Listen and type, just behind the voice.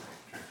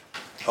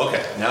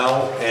Okay,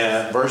 now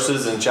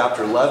verses in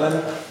chapter 11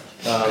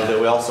 that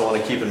we also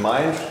want to keep in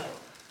mind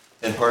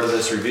in part of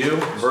this review.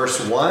 Verse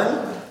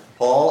 1,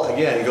 Paul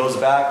again goes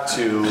back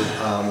to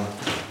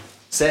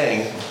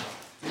saying,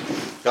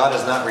 God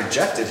has not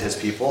rejected his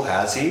people,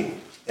 has he?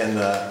 In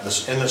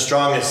the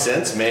strongest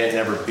sense, may it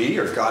never be,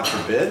 or God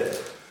forbid.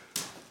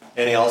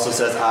 And he also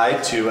says,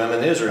 I too am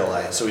an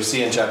Israelite. So we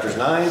see in chapters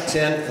 9,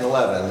 10, and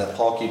 11 that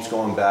Paul keeps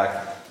going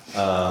back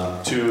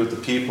to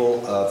the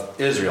people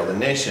of Israel, the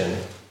nation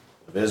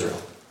of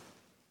Israel.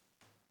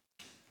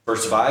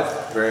 Verse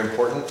 5, very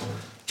important.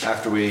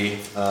 After we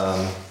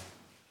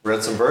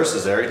read some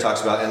verses there, he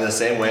talks about, in the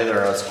same way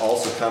there has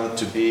also come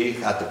to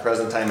be at the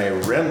present time a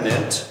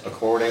remnant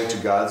according to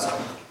God's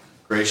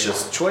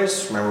gracious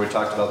choice. Remember we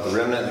talked about the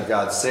remnant that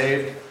God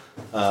saved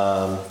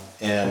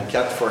and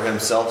kept for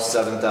himself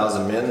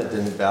 7,000 men that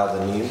didn't bow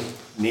the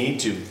knee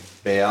to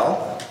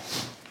Baal.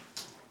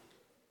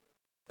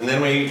 And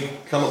then we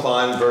come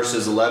upon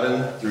verses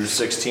 11 through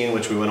 16,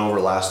 which we went over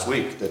last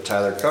week, that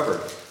Tyler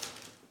covered.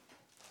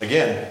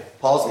 Again,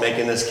 Paul's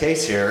making this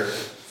case here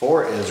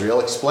for Israel,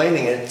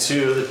 explaining it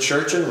to the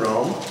church in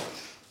Rome,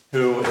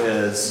 who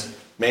is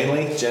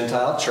mainly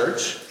Gentile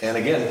church. And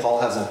again, Paul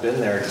hasn't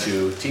been there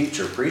to teach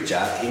or preach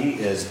at. He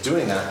is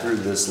doing that through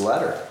this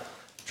letter,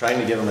 trying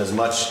to give them as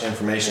much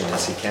information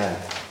as he can.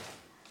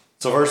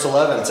 So verse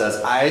 11 says,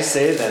 I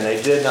say then,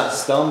 they did not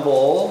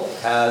stumble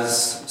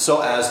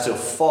so as to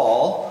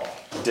fall,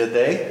 did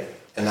they?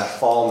 And that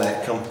fall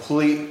meant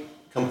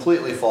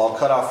completely fall,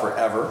 cut off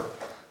forever.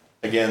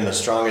 Again, the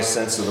strongest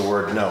sense of the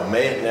word no.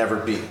 May it never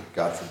be,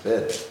 God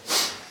forbid.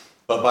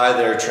 But by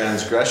their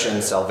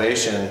transgression,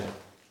 salvation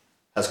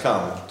has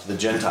come to the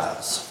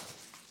Gentiles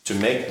to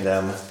make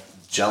them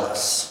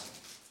jealous.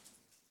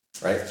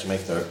 Right? To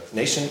make the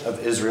nation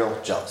of Israel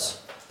jealous.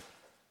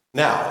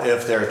 Now,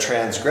 if their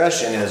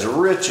transgression is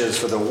riches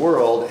for the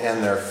world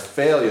and their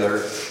failure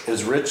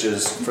is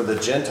riches for the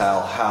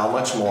Gentile, how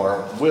much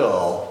more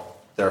will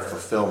their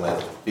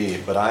fulfillment be?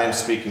 But I am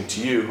speaking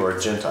to you who are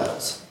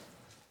Gentiles.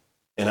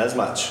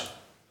 Inasmuch,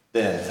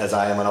 then, as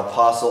I am an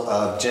apostle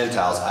of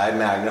Gentiles, I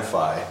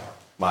magnify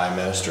my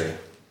ministry.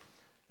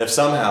 If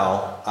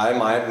somehow I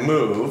might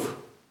move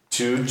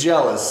to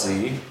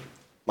jealousy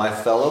my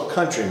fellow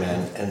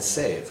countrymen and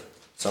save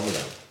some of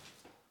them.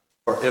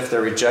 For if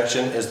their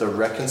rejection is the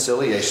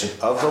reconciliation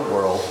of the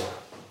world,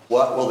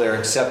 what will their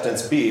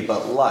acceptance be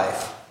but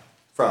life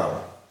from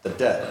the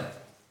dead?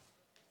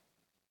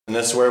 And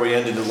this is where we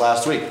ended it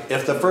last week.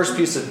 If the first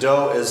piece of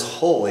dough is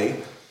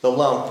holy, the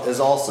lump is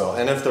also.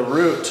 And if the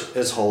root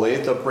is holy,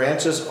 the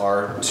branches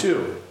are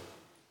too.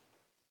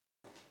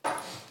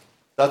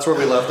 That's where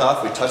we left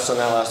off. We touched on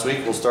that last week.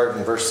 We'll start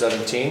in verse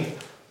 17.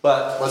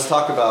 But let's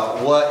talk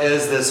about what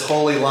is this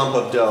holy lump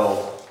of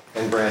dough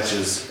and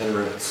branches and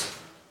roots.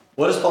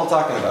 What is Paul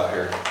talking about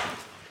here?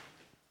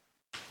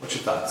 What's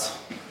your thoughts?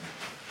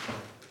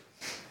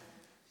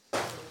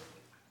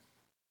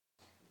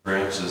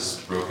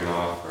 Branches broken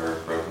off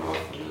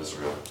from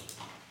Israel.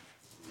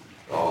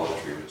 All the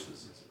tree which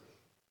is Israel.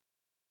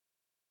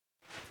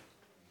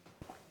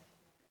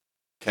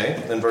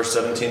 Okay, then verse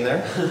 17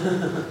 there.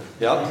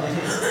 Yep.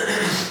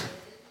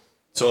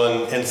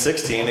 So in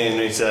 16, and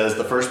he says,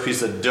 the first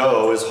piece of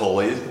dough is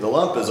holy, the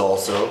lump is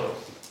also,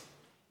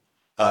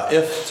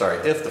 if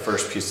the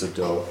first piece of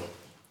dough,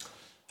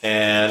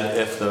 and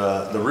if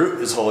the root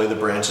is holy, the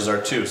branches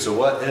are too. So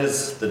what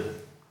is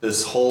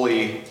this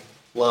holy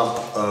lump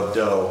of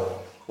dough?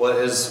 What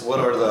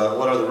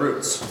are the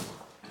roots?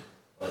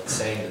 Well, it's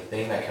saying the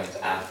thing that comes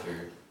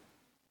after,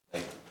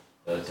 like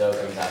the dough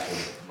comes after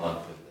the lump,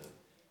 and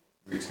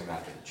the roots come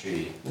after the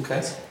tree. Okay.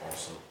 It's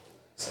also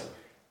so.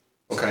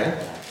 Okay. In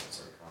that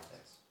sort of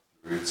context.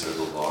 Roots are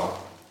the law.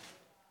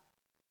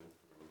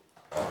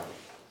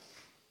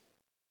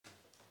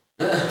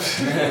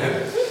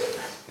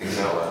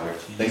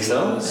 Think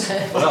so?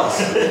 What else?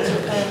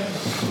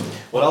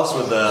 What else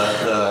would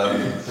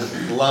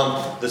the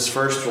lump, this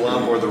first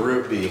lump or the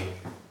root be?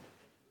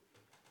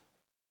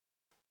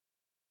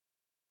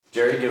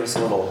 Jerry, give us a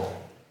little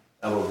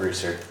elbow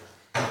grease here.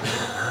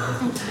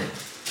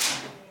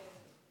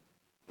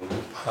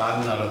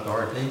 I'm not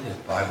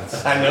authoritative, Bible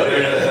says. I know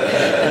you're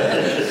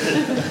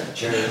not.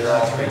 Jerry, you're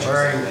all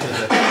Referring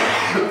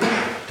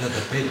to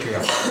the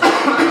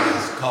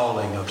patriarch's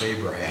calling of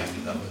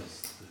Abraham, that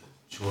was the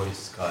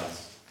choice. God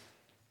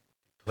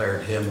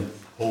declared him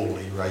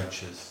holy,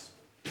 righteous.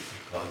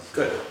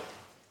 Good.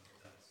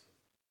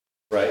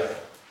 Right.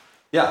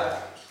 Yeah.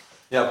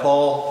 Yeah,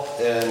 Paul,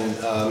 in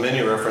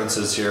many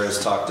references here, has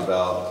talked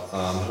about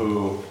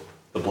who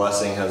the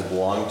blessing has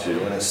belonged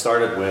to, and it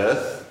started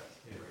with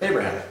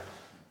Abraham.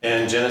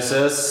 In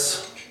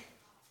Genesis,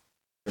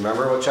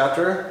 remember what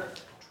chapter?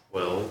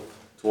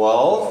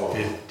 12.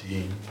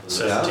 15.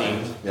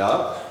 17.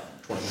 Yeah.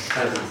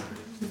 20.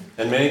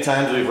 And many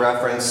times we've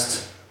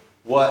referenced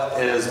what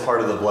is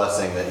part of the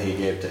blessing that he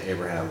gave to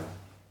Abraham.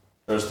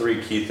 There's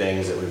three key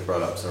things that we've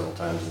brought up several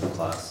times in the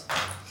class.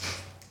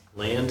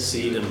 Land,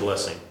 seed, and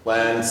blessing.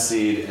 Land,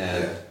 seed,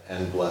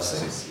 and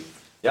blessing.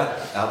 Yeah,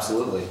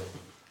 absolutely.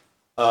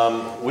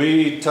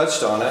 We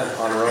touched on it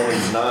on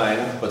Romans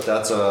 9, but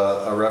that's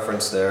a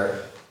reference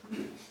there.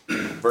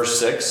 Verse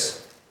 6.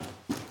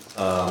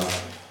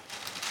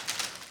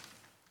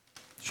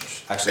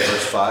 Actually,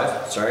 verse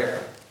 5, sorry.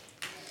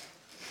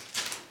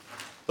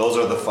 Those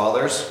are the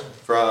fathers,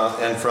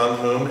 from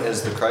whom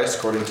is the Christ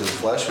according to the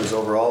flesh, who's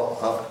over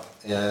all.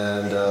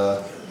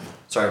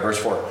 Verse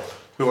 4.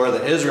 Who are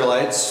the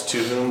Israelites, to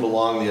whom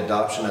belong the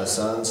adoption as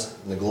sons,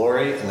 and the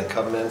glory, and the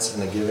covenants,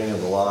 and the giving of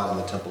the law, and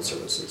the temple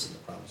services, and the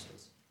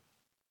promises.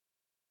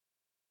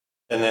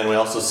 And then we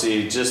also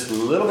see just a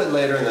little bit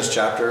later in this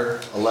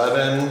chapter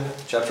 11,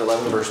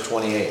 verse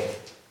 28,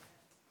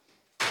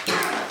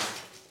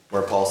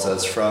 where Paul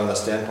says, from the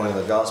standpoint of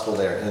the gospel,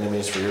 they are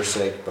enemies for your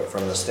sake, but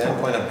from the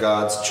standpoint of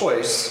God's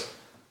choice,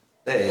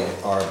 they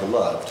are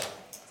beloved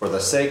for the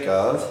sake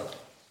of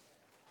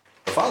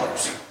the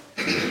fathers.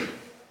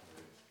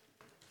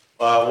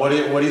 What do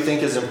you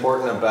think is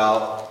important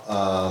about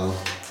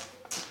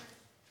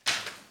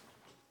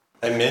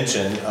a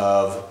mention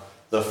of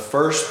the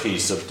first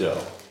piece of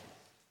dough?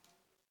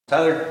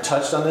 Tyler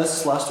touched on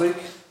this last week.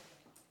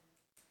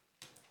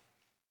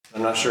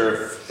 I'm not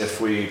sure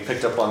if we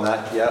picked up on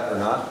that yet or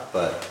not,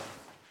 but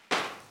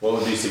what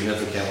would be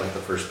significant with the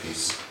first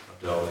piece of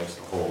dough makes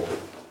the whole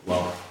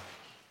lump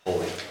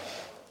holy?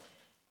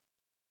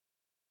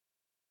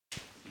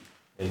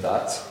 Any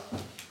thoughts?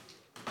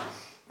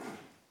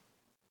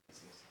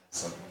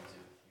 Something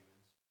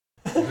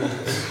to do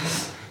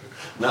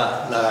with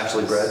Not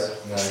actually bread.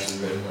 humans. Not actually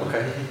written.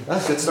 Okay,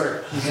 that's a good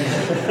start.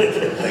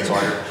 Thanks,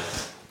 Walker.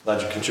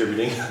 Glad you're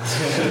contributing.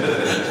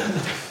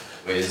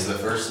 Wait, is the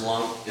first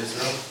lump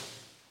Israel?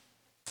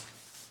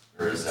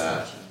 Or is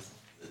that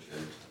the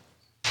Gentiles?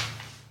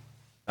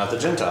 Not the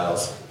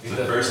Gentiles,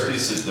 The first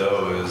piece of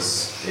dough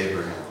is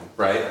Abraham,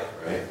 right?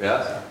 right?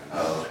 Yeah.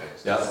 Oh, okay.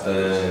 Yeah.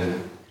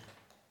 Then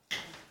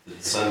the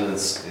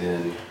descendants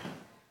in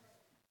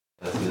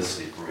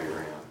ethnicity from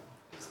Abraham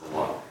is the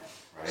lump,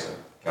 right?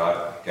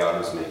 God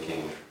was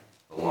making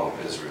the lump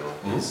Israel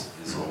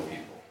his own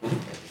people. If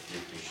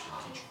you're Christian,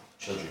 teach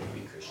children to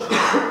be Christian.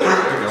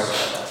 There you go.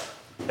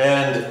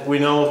 And we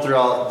know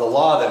throughout the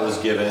law that was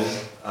given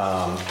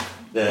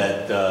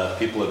that the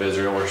people of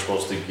Israel were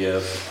supposed to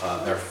give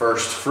their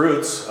first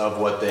fruits of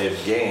what they've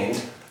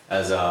gained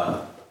as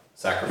a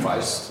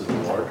sacrifice to the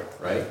Lord,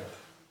 right?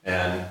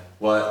 And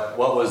what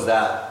was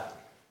that?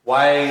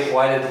 Why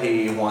did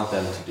he want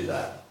them to do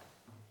that?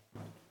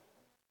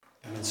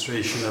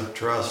 Demonstration of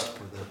trust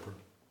for their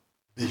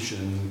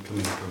provision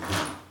coming from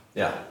him.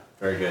 Yeah,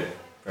 very good,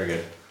 very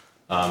good.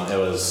 It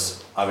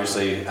was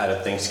obviously at a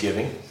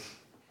Thanksgiving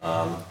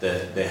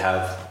that they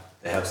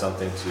have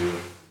something to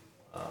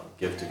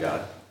give to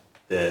God.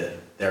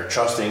 That they're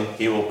trusting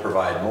He will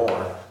provide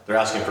more. They're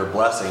asking for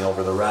blessing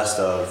over the rest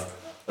of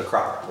the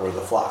crop or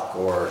the flock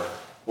or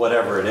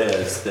whatever it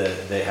is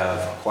that they have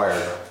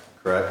acquired.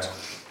 Correct.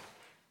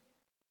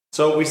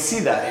 So we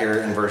see that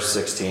here in verse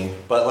 16.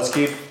 But let's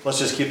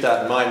just keep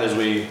that in mind as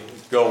we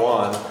go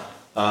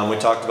on. We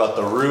talked about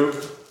the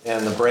root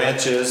and the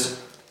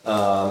branches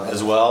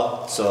as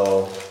well.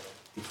 So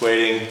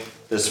equating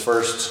this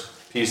first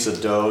piece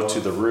of dough to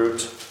the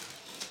root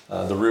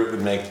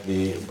would make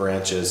the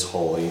branches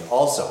holy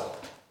also.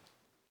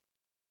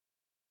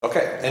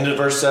 Okay, into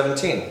verse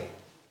 17.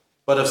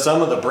 But if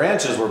some of the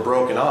branches were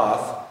broken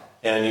off,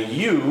 and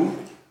you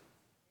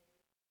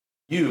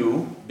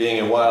being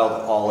a wild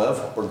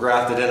olive, were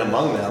grafted in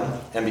among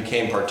them, and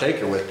became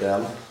partaker with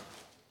them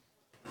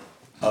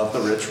of the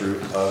rich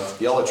root of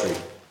the olive tree.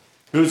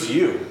 Who's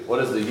you? What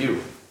is the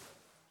you?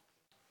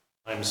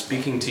 I'm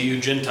speaking to you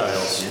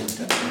Gentiles.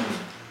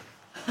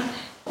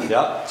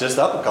 Yeah, just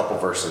up a couple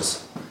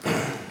verses.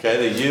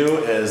 Okay, the you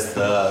is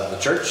the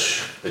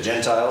church, the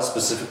Gentiles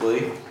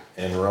specifically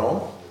in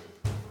Rome.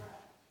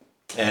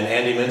 And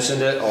Andy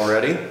mentioned it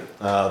already.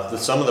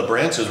 Some of the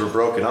branches were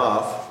broken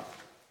off.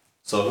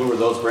 So who were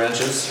those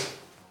branches?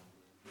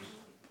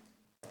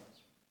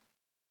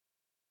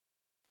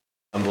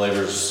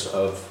 Unbelievers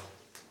of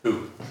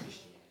who?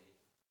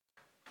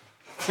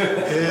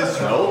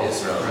 Israel.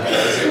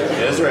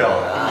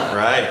 Israel.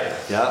 Right,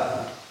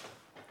 yeah.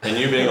 And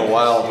you being a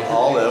wild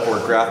olive were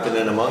grafted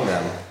in among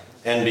them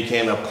and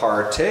became a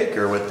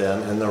partaker with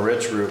them in the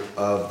rich root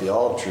of the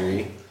olive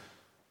tree.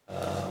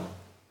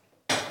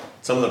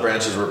 Some of the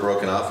branches were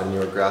broken off and you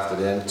were grafted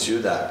into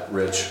that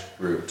rich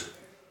root.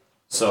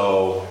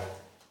 So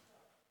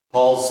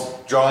Paul's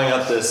drawing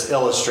up this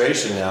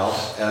illustration now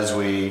as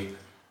we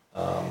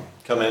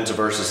come into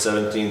verses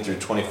 17 through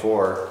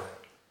 24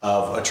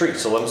 of a tree.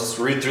 So let's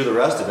read through the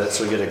rest of it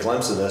so we get a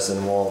glimpse of this,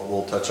 and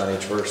we'll touch on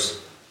each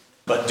verse.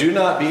 But do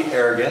not be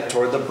arrogant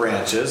toward the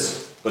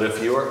branches, but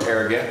if you are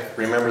arrogant,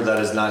 remember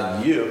that is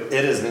not you.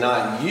 It is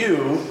not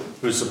you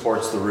who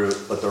supports the root,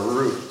 but the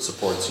root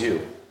supports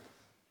you.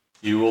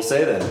 You will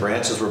say then,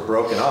 branches were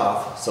broken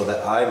off so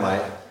that I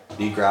might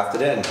be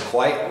grafted in.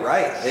 Quite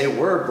right, they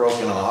were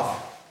broken off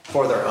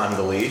for their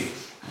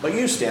unbelief, but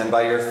you stand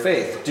by your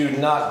faith. Do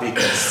not be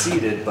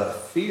conceited, but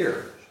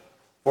fear.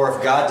 For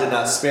if God did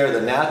not spare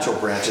the natural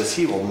branches,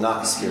 He will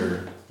not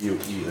spare you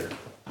either.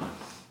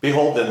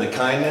 Behold then the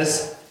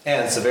kindness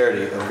and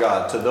severity of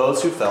God to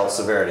those who felt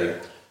severity,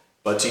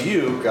 but to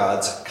you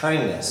God's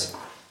kindness,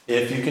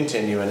 if you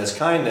continue in his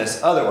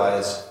kindness,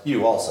 otherwise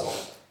you also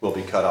will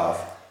be cut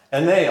off.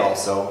 And they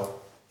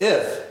also,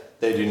 if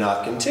they do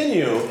not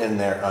continue in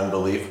their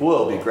unbelief,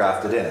 will be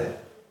grafted in.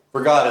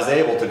 For God is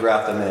able to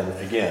graft them in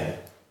again.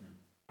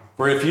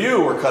 For if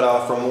you were cut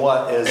off from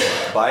what is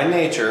by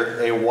nature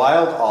a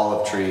wild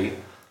olive tree,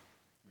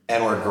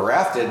 and were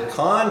grafted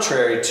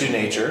contrary to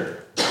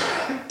nature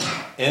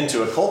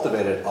into a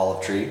cultivated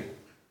olive tree,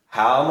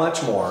 how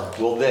much more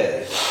will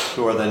they,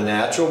 who are the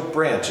natural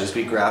branches,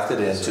 be grafted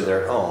into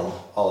their own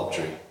olive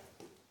tree?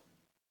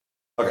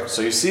 Okay,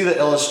 so you see the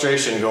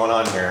illustration going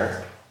on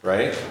here,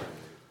 right?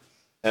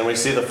 And we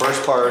see the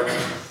first part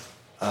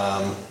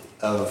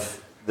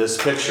of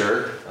this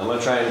picture. I'm going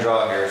to try and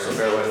draw here, so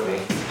bear with me.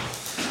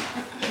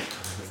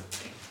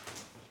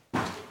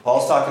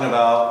 Paul's talking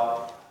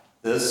about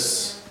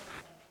this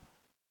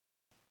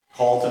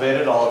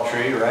cultivated olive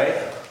tree, right?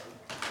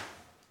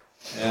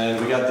 And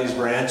we got these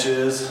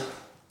branches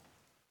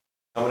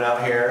coming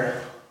out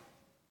here.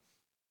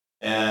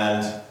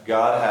 And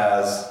God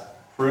has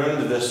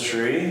pruned this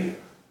tree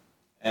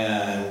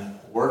and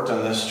worked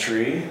on this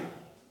tree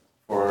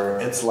for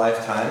its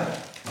lifetime.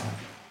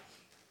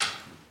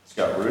 It's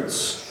got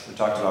roots. We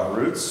talked about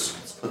roots.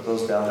 Let's put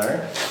those down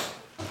there.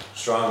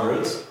 Strong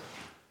roots.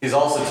 He's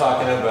also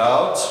talking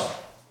about,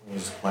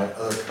 use my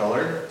other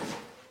color,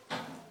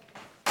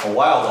 a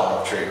wild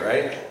olive tree,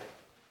 right?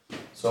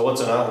 So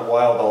what's a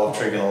wild olive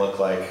tree going to look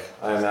like?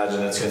 I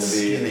imagine it's going to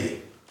be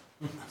Skinny.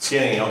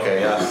 Skinny,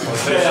 okay, yeah.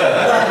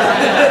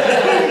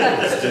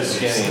 It's just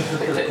skinny.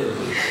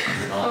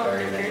 Not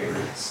very many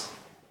roots.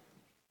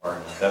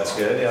 That's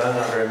good, yeah,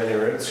 not very many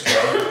roots.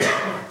 Okay.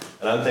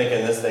 And I'm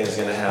thinking this thing's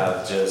going to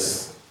have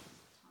just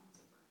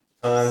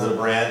tons of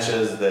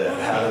branches that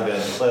haven't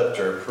been clipped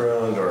or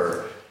pruned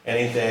or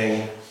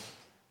anything.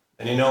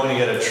 And you know when you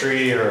get a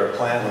tree or a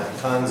plant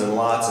with tons and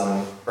lots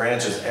and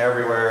branches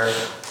everywhere,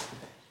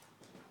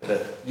 that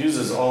it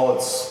uses all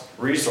its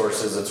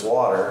resources, its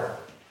water,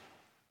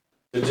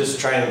 to just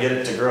try and get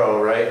it to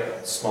grow,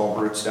 right? Small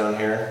roots down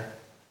here.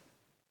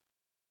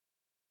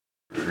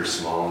 Root are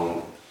small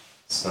and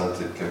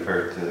stunted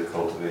compared to the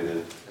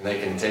cultivated. And they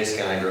can taste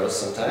kind of gross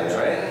sometimes,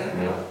 right?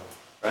 Yeah.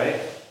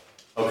 Right?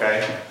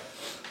 Okay.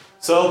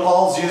 So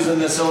Paul's using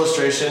this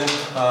illustration,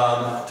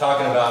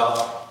 talking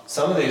about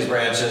some of these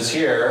branches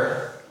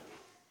here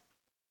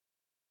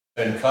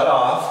been cut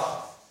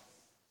off,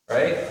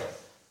 right?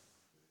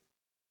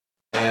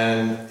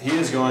 And he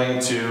is going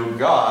to,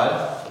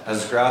 God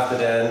has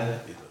grafted in,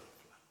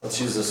 let's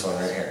use this one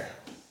right here.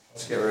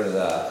 Let's get rid of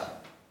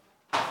that.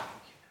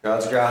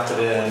 God's grafted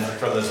in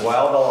from this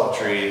wild olive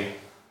tree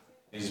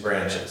these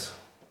branches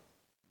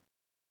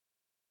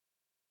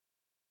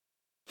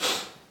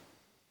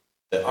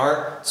that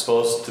aren't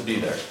supposed to be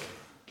there.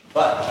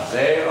 But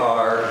they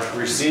are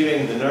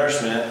receiving the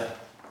nourishment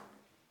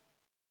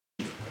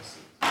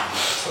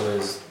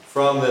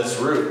from this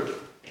root.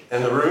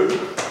 And the root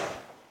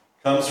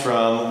comes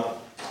from,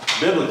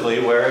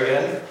 biblically, where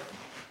again?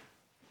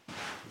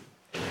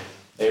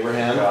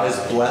 Abraham is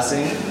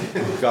blessing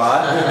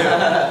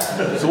God.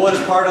 So what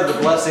is part of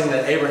the blessing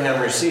that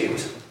Abraham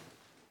received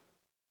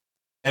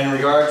in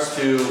regards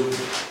to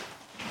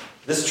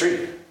this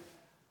tree?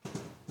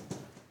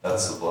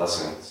 That's the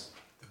blessings.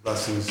 The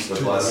blessings. The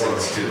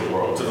blessings to the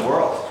world. To the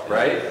world,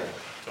 right?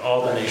 To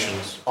all the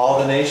nations. All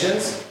the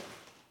nations?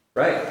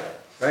 Right,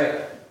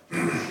 right.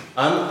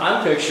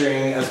 I'm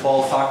picturing, as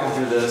Paul's talking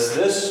through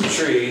this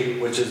tree,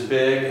 which is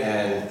big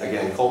and,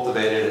 again,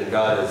 cultivated, and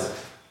God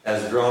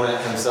has grown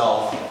it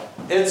himself,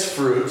 its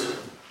fruit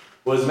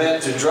was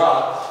meant to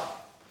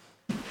drop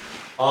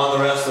on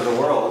the rest of the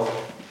world.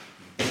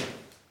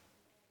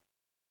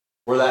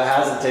 Where that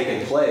hasn't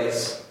taken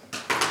place,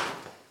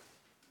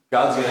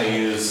 God's going to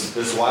use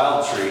this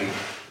wild tree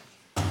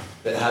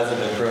that hasn't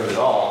been pruned at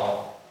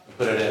all and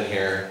put it in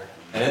here,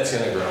 and it's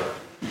going to grow.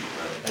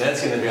 And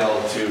it's going to be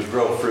able to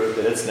grow fruit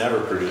that it's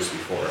never produced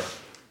before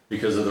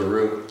because of the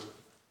root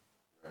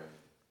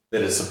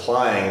that is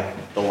supplying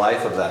the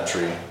life of that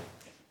tree.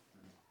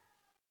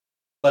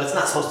 But it's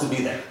not supposed to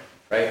be there,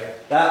 right?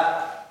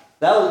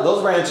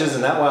 Those branches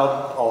and that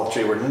wild olive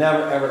tree were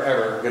never, ever,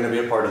 ever going to be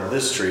a part of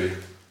this tree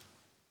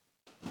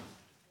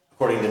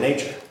according to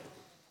nature.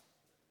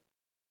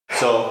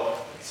 So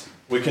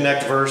we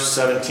connect verse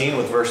 17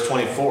 with verse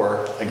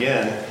 24.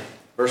 Again,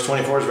 verse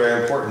 24 is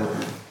very important.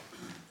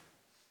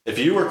 If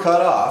you were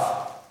cut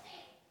off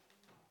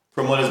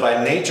from what is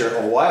by nature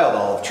a wild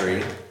olive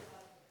tree,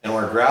 and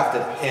were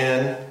grafted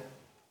in,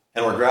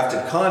 and were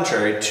grafted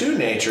contrary to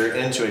nature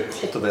into a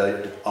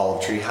cultivated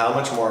olive tree, how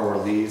much more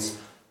will these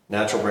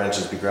natural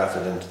branches be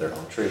grafted into their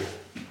own tree?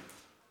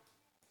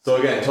 So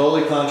again,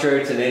 totally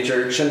contrary to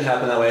nature, it shouldn't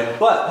happen that way.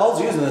 But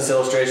Paul's using this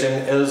illustration.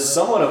 It was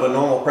somewhat of a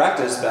normal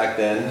practice back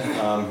then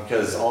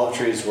because olive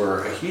trees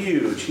were a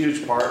huge,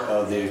 huge part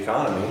of the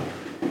economy.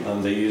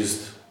 They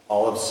used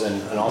olives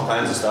and all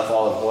kinds of stuff.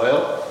 Olive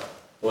oil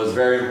was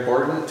very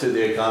important to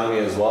the economy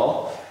as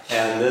well.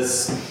 And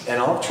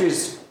olive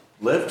trees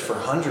lived for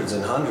hundreds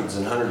and hundreds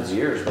and hundreds of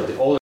years, but the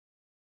older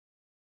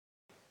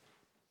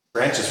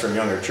branches from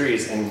younger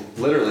trees and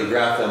literally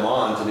graft them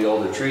on to the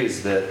older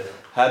trees that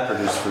had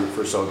produced fruit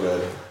for so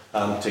good,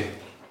 to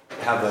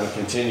have them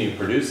continue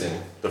producing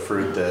the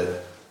fruit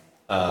that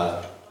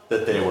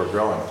that they were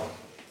growing.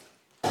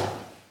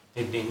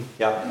 Hey, Dean.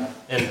 Yep.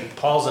 And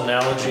Paul's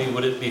analogy,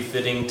 would it be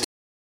fitting to,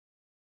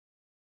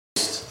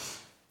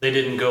 they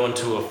didn't go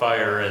into a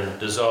fire and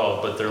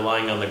dissolve, but they're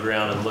lying on the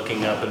ground and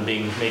looking up and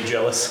being made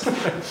jealous?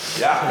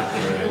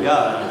 Yeah.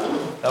 Yeah.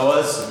 That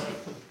was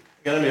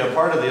going to be a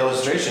part of the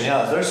illustration.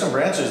 Yeah. There's some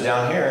branches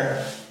down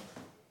here,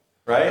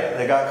 right?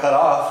 They got cut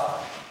off,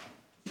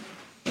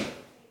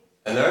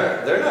 and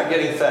they're not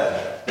getting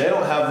fed. They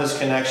don't have this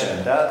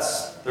connection.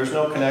 There's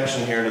no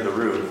connection here to the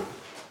root.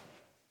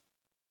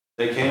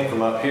 They came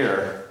from up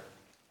here.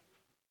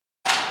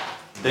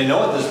 They know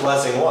what this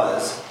blessing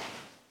was.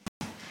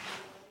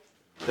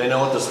 They know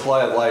what the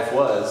supply of life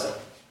was,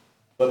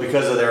 but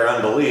because of their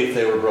unbelief,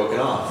 they were broken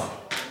off.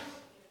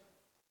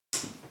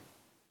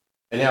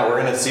 And yeah, we're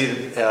going to see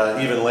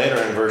even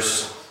later in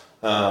verse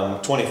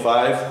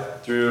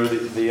 25 through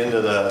the end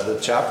of the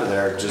chapter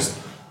there, just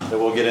that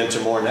we'll get into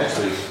more next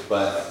week,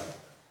 but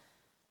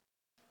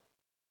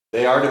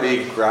they are to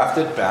be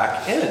grafted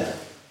back in.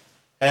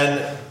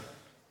 And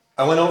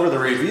I went over the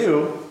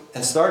review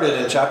and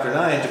started in chapter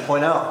 9 to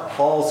point out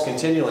Paul's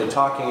continually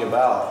talking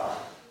about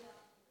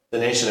the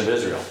nation of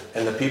Israel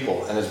and the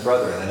people and his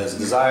brethren and his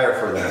desire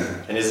for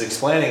them. And he's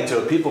explaining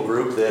to a people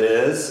group that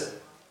is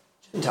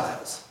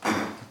Gentiles. And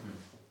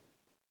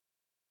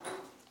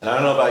I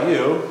don't know about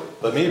you,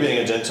 but me being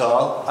a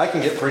Gentile, I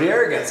can get pretty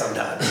arrogant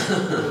sometimes.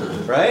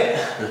 Right?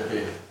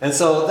 And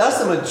so that's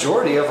the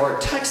majority of our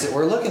text that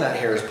we're looking at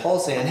here is Paul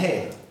saying,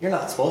 hey, you're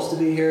not supposed to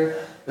be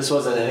here. This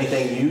wasn't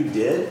anything you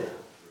did.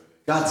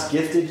 God's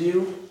gifted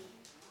you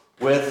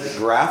with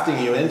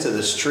grafting you into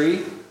this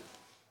tree.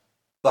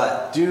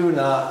 But do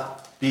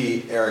not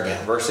be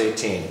arrogant. Verse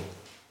 18.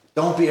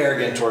 Don't be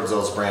arrogant towards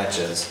those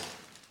branches.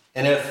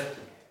 And if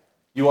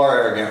you are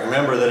arrogant,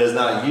 remember that it is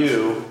not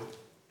you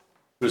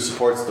who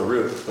supports the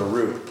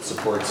root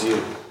supports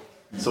you.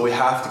 So we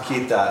have to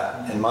keep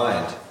that in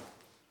mind.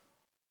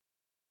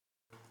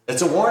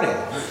 It's a warning.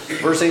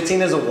 Verse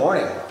 18 is a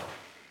warning.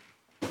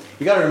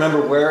 You got to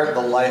remember where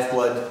the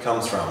lifeblood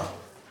comes from.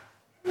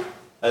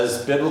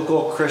 As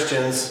biblical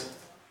Christians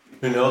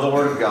who know the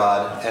Word of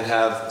God and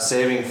have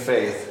saving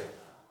faith,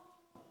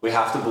 we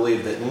have to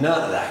believe that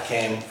none of that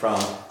came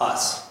from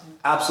us.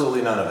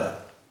 Absolutely none of it.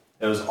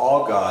 It was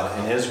all God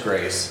in His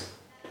grace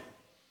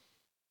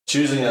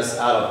choosing us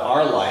out of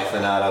our life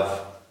and out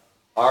of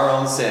our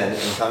own sin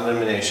and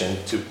condemnation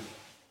to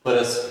put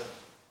us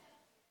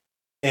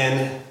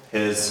in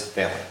His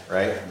family,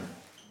 right?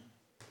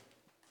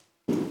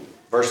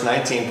 Verse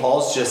 19,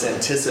 Paul's just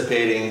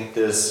anticipating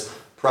this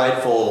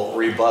prideful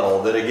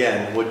rebuttal that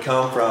again would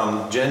come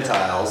from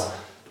Gentiles,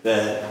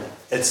 that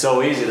it's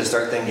so easy to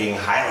start thinking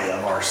highly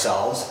of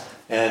ourselves.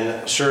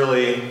 And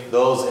surely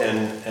those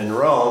in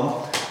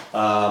Rome,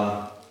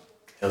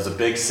 it was a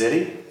big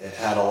city. It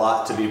had a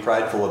lot to be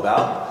prideful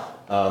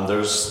about.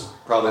 There's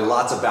probably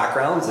lots of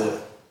backgrounds that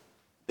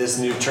this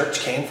new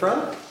church came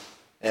from.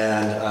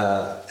 And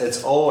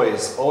it's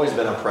always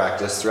been a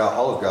practice throughout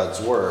all of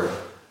God's Word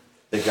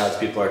that God's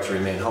people are to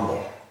remain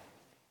humble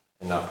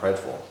and not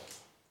prideful.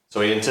 So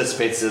he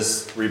anticipates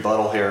this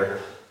rebuttal here,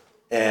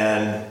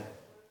 and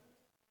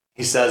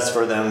he says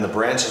for them, the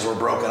branches were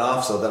broken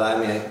off so that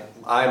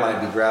I might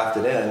be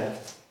grafted in.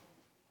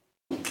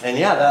 And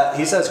yeah, that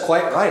he says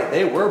quite right.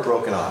 They were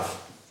broken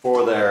off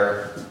for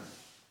their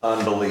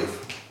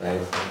unbelief, right?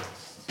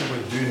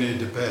 We do need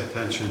to pay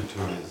attention to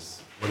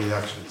what he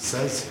actually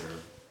says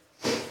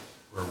here,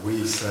 where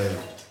we say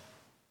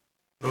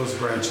those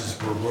branches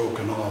were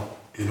broken off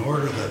in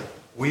order that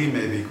we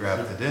may be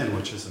grafted in,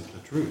 which isn't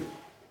the truth.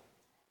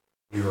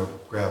 We were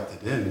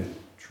grafted in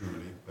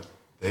truly, but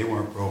they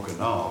weren't broken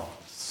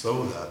off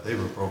so that they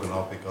were broken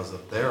off because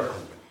of their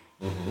unbelief.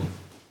 Mm-hmm.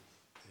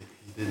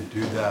 He didn't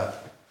do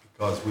that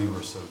because we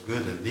were so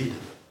good and needed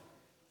it.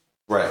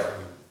 Right.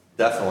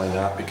 Definitely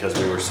not because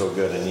we were so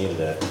good and needed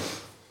it.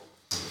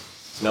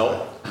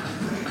 No.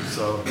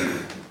 So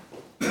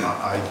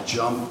I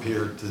jump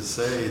here to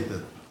say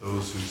that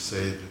those who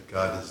say that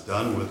God is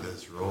done with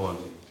Israel and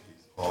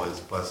all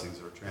his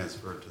blessings are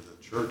transferred to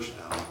the church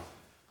now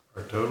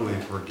are totally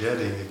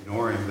forgetting,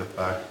 ignoring the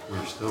fact that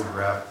we're still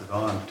grafted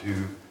on to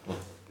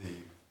the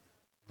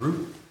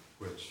root,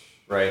 which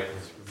right.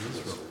 is from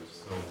Israel.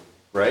 So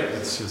right.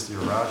 It's just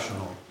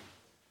irrational.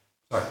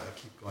 Sorry, I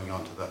keep going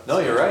on to that. No,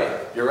 you're right.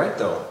 You're right,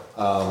 though.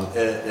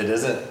 It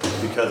isn't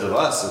because of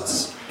us.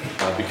 It's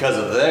because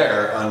of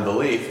their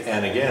unbelief.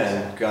 And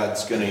again,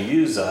 God's going to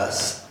use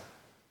us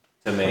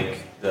to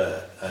make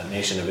the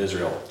nation of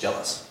Israel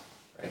jealous.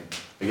 Right?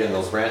 Again,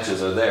 those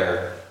branches are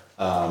there.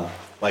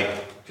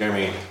 Like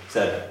Jeremy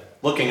said,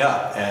 looking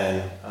up,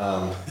 and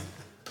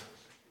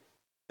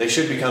they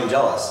should become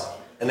jealous.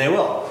 And they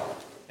will,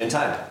 in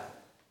time.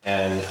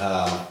 And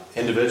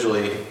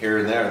individually, here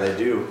and there, they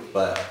do.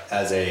 But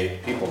as a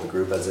people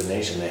group, as a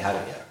nation, they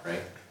haven't yet,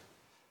 right?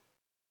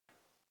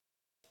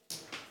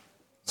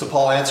 So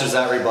Paul answers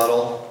that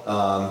rebuttal,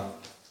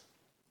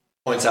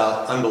 points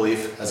out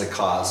unbelief as a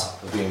cause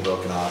of being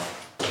broken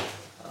off,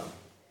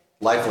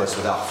 lifeless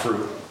without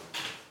fruit.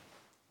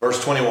 Verse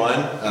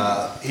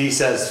 21, he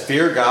says,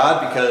 fear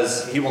God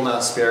because he will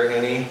not spare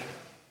any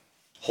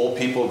whole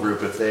people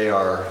group if they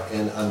are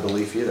in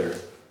unbelief either.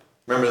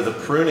 Remember, the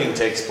pruning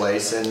takes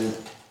place, and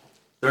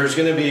there's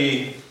going to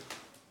be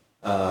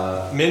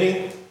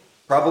many,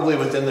 probably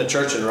within the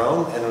church in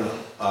Rome, and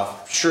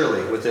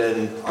surely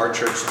within our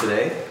church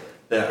today,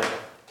 that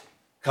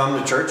come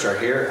to church, are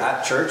here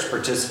at church,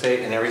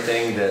 participate in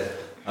everything that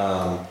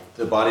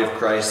the body of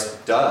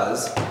Christ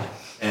does,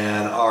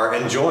 and are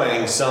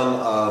enjoying some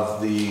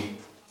of the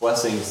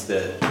blessings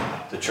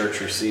that the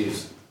church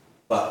receives,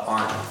 but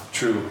aren't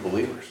true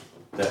believers,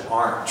 that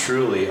aren't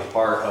truly a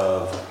part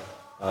of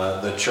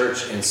the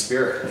church in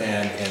spirit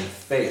and in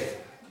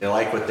faith. They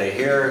like what they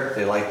hear,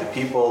 they like the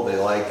people, they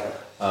like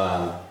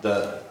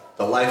the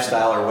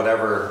lifestyle or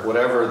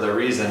whatever the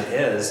reason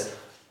is,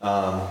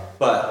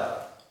 but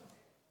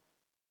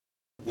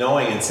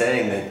knowing and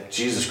saying that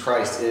Jesus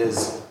Christ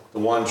is the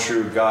one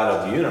true God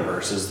of the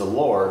universe, is the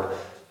Lord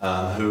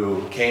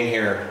who came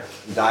here,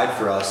 died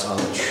for us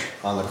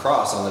on the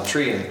cross, on the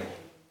tree, and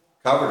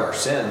covered our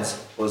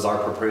sins, was our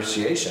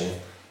propitiation.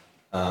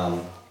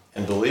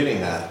 And believing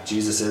that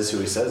Jesus is who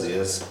he says he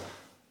is,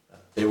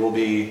 they will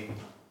be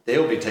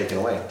taken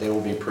away. They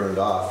will be pruned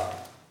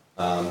off.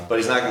 But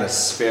he's not going to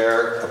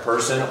spare a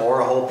person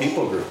or a whole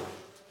people group,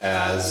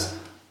 as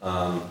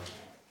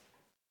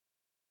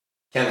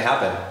can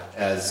happen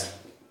as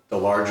the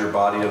larger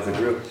body of the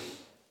group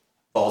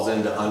falls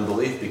into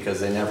unbelief because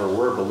they never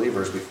were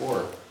believers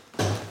before,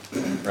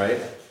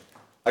 right?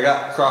 I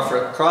got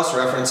cross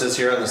references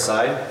here on the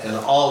side, and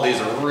all of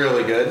these are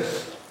really good.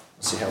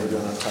 Let's see how we're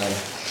doing on time.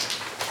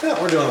 Yeah,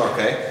 we're doing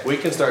okay. We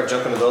can start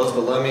jumping to those,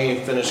 but let me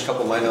finish a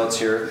couple of my notes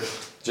here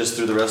just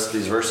through the rest of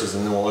these verses,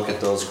 and then we'll look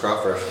at those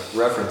cross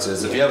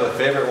references. If you have a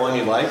favorite one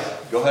you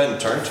like, go ahead and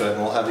turn to it,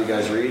 and we'll have you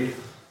guys read.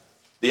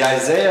 The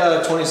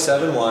Isaiah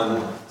 27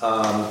 one,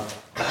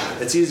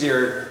 it's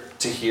easier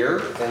to hear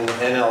in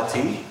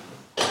NLT.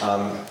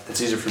 It's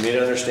easier for me to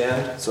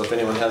understand. So if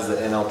anyone has the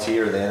NLT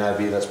or the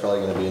NIV, that's probably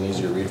going to be an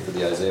easier read for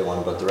the Isaiah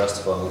one. But the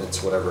rest of them,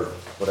 it's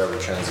whatever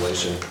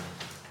translation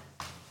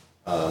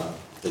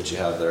that you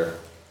have there.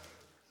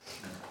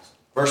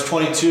 Verse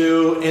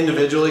 22,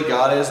 individually,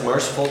 God is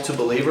merciful to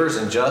believers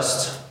and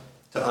just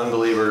to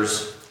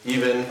unbelievers,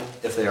 even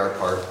if they are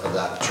part of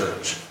that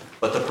church.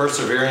 But the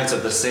perseverance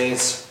of the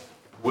saints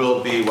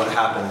will be what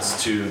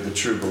happens to the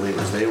true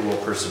believers. They will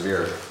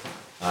persevere,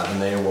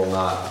 and they will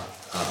not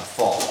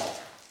fall.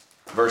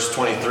 Verse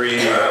 23,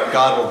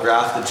 God will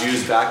graft the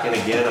Jews back in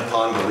again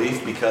upon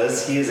belief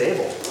because he is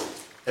able.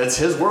 It's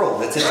his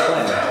world. It's his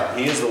plan.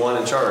 He is the one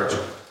in charge.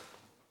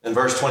 In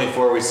verse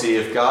 24, we see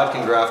if God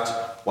can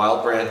graft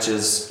wild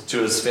branches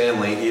to his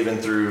family,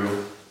 even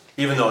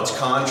though it's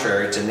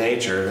contrary to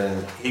nature,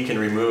 then he can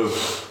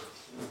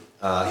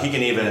he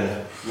can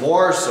even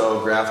more so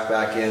graft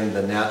back in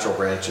the natural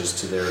branches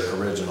to their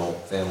original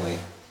family.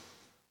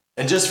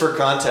 And just for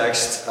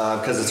context,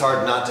 because it's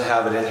hard not to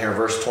have it in here,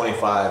 verse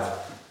 25,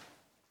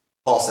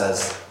 Paul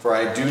says, "For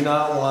I do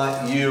not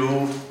want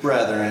you,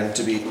 brethren,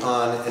 to be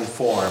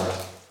uninformed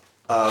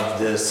of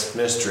this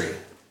mystery,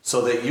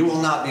 so that you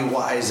will not be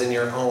wise in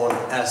your own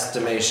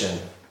estimation,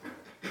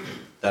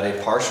 that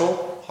a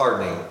partial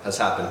hardening has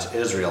happened to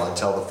Israel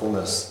until the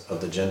fullness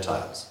of the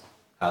Gentiles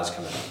has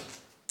come in."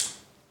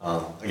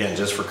 Again,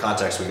 just for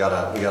context, we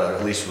gotta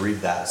at least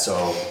read that,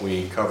 so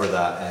we cover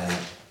that,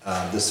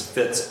 and this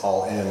fits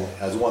all in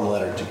as one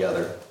letter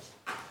together.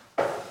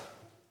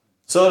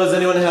 So does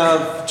anyone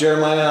have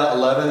Jeremiah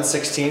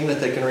 11:16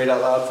 that they can read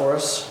out loud for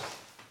us?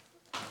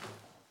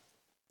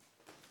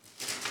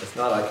 If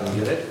not, I can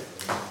get it.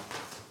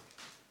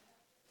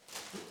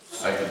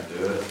 I can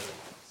do it.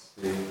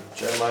 See.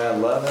 Jeremiah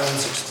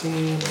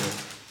 11:16.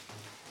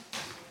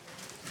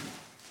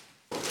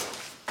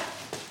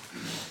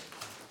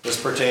 This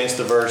pertains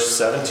to verse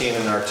 17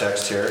 in our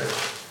text here.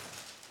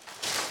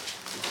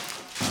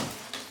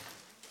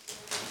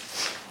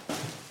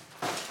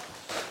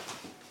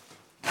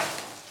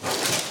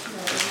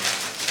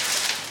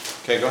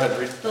 Okay, go ahead,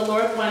 read. The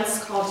Lord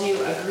once called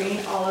you a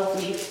green olive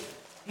leaf,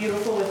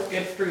 beautiful with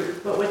good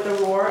fruit, but with the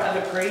roar of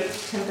a great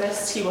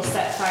tempest he will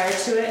set fire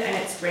to it, and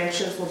its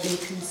branches will be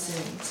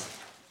consumed.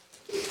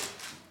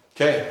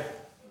 Okay,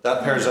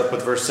 that pairs up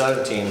with verse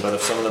 17, but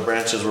if some of the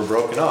branches were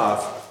broken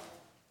off,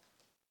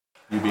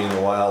 you being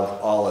the wild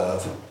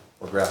olive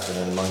were grafted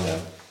in among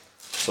them.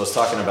 So it's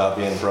talking about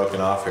being broken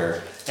off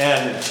here.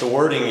 And the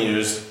wording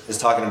used is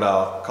talking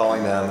about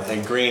calling them a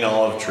green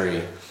olive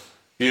tree,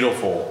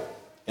 beautiful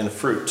in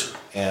fruit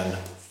and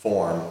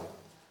form.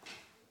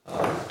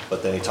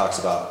 But then he talks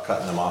about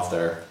cutting them off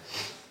there.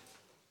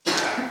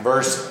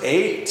 Verse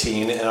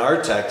 18 in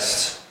our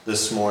text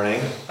this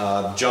morning,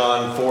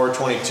 John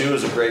 4:22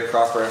 is a great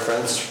cross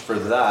reference for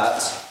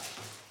that.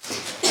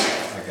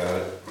 I got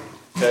it.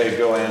 Okay,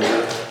 go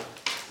Andrew.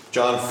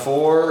 John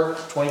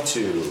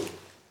 4:22.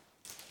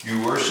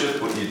 You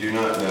worship what you do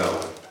not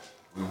know.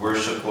 We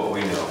worship what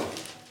we know,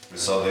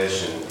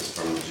 salvation is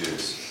from the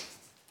Jews.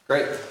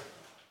 Great.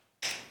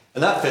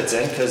 And that fits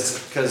in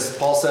because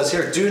Paul says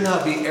here, do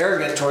not be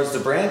arrogant towards the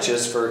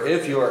branches, for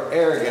if you are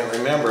arrogant,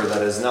 remember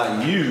that it is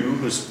not you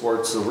who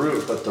supports the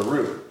root, but the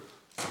root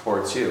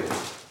supports you.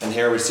 And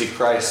here we see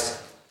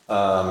Christ,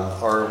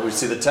 or we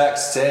see the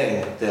text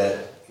saying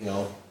that,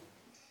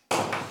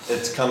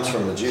 it comes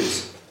from the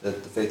Jews,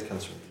 that the faith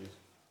comes from the Jews.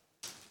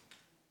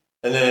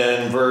 And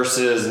then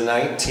verses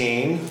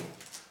 19,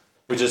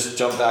 we just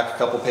jump back a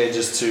couple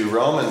pages to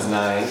Romans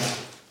 9,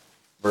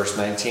 verse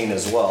 19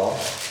 as well.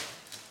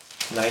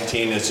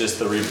 19 is just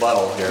the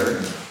rebuttal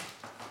here.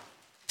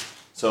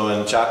 So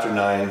in chapter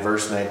 9,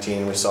 verse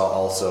 19, we saw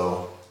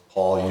also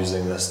Paul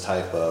using this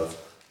type of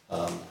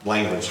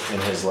language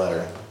in his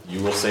letter.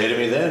 You will say to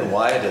me then,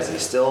 why does he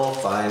still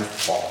find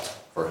fault?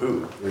 For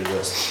who? Read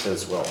this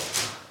as well.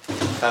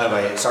 Kind of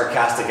a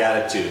sarcastic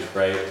attitude,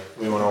 right?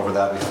 We went over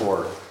that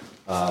before.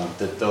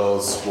 That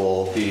those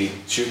will be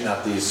shooting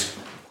up these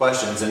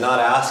questions and not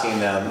asking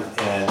them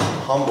in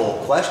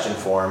humble question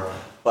form,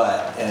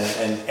 but in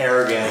an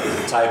arrogant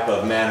type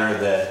of manner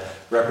that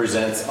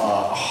represents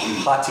a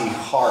haughty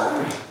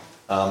heart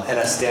and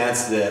a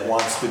stance that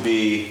wants to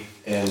be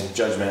in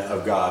judgment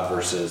of God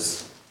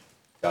versus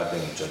God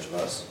being a judge of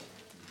us.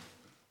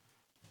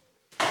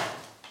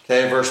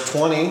 Okay, verse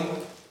 20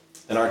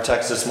 in our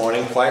text this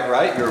morning, quite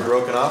right, you were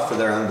broken off for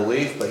their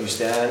unbelief, but you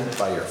stand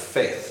by your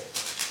faith.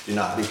 Do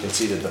not be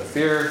conceited, but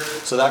fear.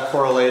 So that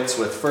correlates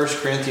with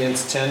 1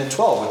 Corinthians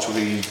 10:12, which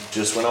we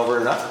just went over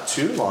not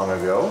too long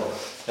ago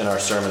in our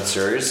sermon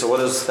series. So what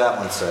does that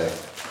one say?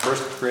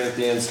 1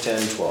 Corinthians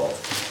 10:12.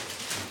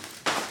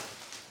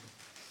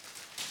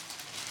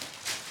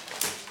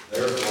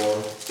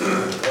 Therefore,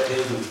 let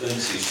him who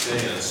thinks he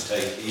stands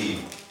take heed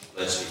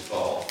lest he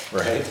fall.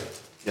 Right?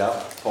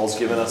 Yeah. Paul's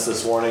given us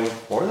this warning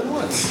more than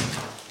once.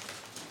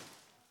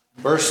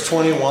 Verse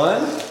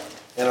 21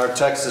 in our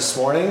text this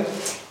morning.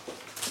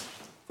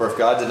 For if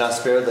God did not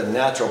spare the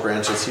natural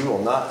branches, he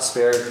will not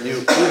spare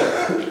you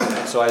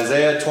either. So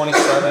Isaiah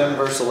 27,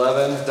 verse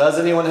 11. Does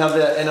anyone have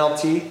the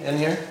NLT in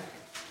here?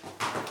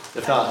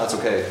 If not, that's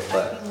okay.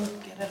 But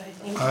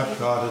I've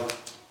got it.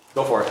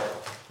 go for it.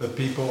 The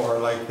people are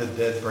like the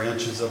dead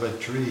branches of a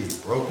tree,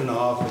 broken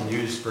off and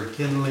used for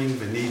kindling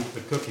beneath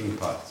the cooking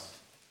pots.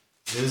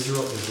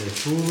 Israel is a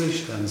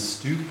foolish and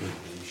stupid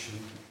nation,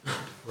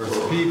 for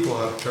its people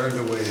have turned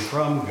away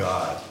from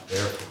God.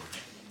 Therefore,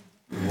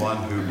 the one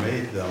who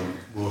made them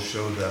will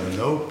show them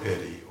no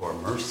pity or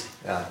mercy.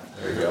 Yeah,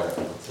 there you go.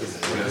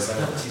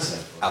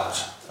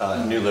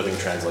 Ouch. New Living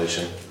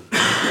Translation.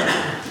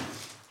 Yeah.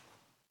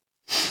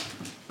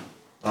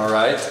 All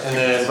right, and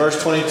then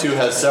verse 22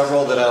 has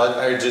several that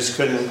I just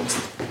couldn't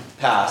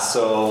pass.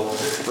 So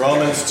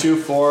Romans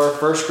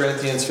 2:4, 1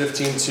 Corinthians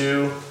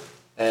 15:2,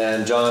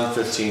 and John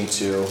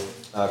 15:2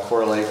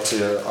 correlate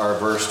to our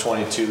verse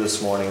 22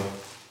 this morning.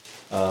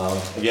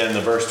 Again, the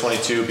verse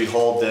 22,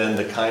 behold then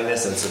the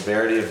kindness and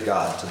severity of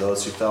God. To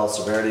those who fell,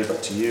 severity,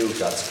 but to you,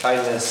 God's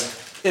kindness.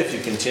 If you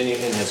continue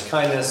in his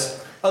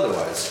kindness,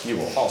 otherwise you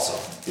will also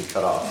be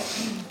cut off.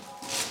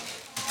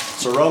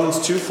 So Romans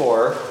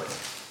 2:4,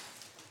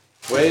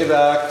 way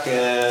back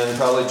in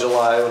probably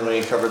July when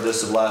we covered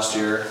this of last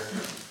year.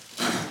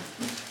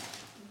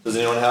 Does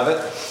anyone have it?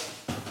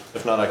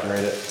 If not, I can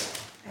read it.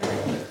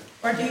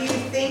 Or do you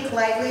think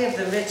lightly of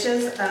the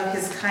riches of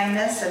his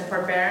kindness and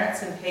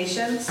forbearance and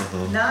patience,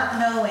 not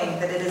knowing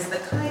that it is the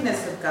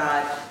kindness of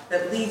God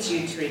that leads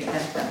you to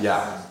repentance?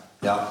 Yeah,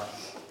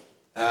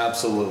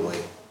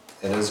 absolutely.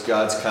 It is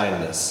God's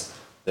kindness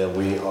that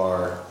we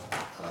are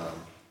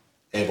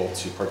able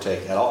to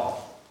partake at all.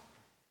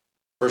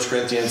 1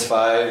 Corinthians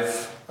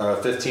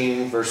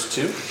 15, verse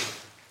 2.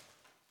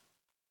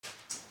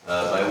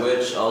 By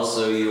which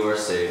also you are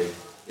saved,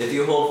 if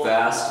you hold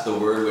fast the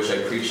word which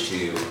I preached to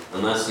you,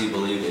 unless you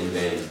believed in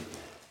vain.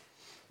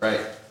 Right.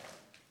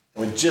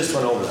 And we just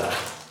went over that.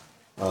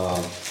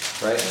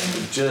 Right?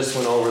 We just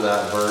went over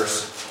that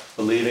verse,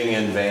 believing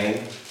in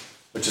vain,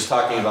 which is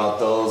talking about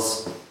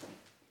those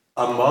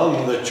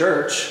among the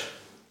church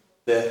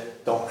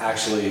that don't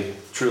actually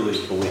truly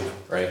believe,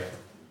 right?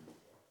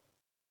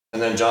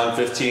 And then John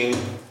 15,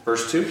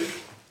 verse 2.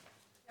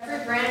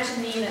 Every branch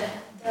in me that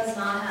does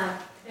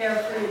not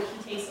bear fruit,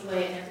 he takes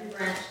away, and every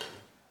branch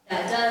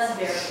that does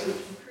bear fruit,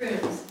 he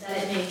prunes, that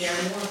it may bear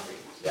more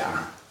fruit.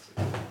 Yeah.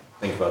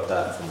 Think about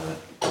that for a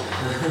minute.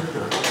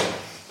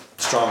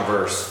 Strong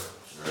verse,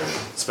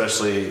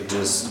 especially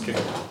just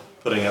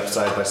putting up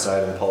side by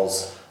side in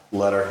Paul's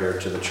letter here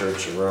to the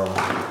church of Rome.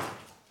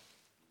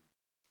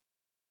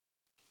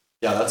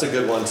 Yeah, that's a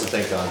good one to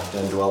think on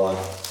and dwell on.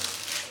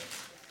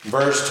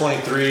 Verse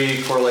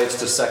 23 correlates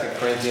to 2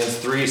 Corinthians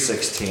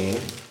 3:16.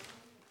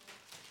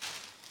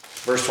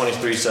 Verse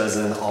 23 says,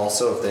 and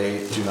also if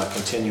they do not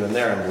continue in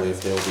their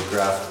unbelief, they will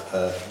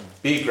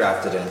be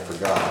grafted in, for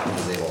God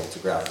is able to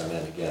graft them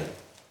in again.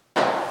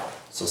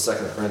 So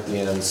 2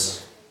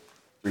 Corinthians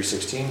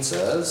 3:16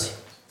 says,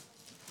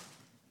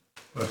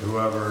 But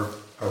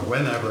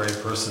whenever a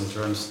person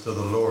turns to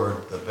the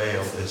Lord, the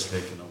veil is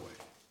taken away.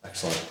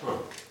 excellent.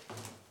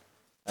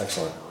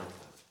 Excellent.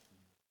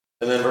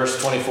 And then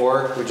verse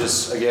 24, we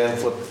just, again,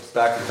 flip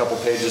back a couple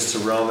pages to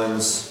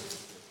Romans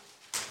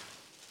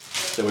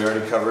that we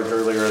already covered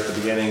earlier at the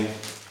beginning.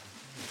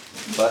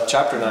 But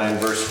chapter 9,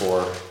 verse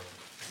 4,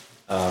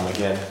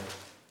 again,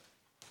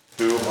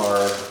 who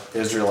are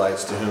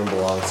Israelites to whom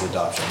belongs the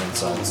adoption and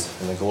sons,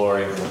 and the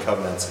glory and the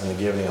covenants and the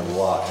giving of the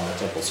law and the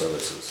temple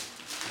services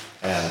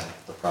and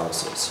the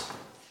promises.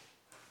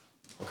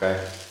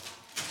 Okay?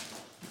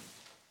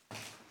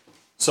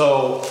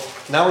 So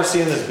now we're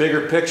seeing this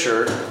bigger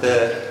picture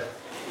that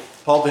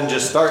Paul didn't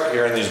just start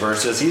here in these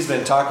verses. He's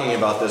been talking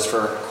about this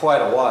for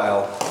quite a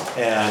while,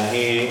 and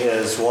he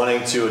is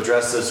wanting to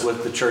address this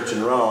with the church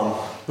in Rome,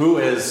 who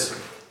is,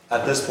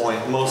 at this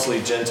point,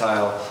 mostly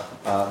Gentile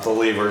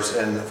believers.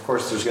 And of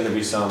course, there's going to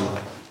be some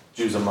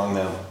Jews among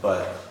them,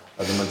 but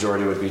the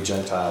majority would be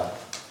Gentile.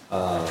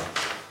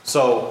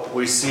 So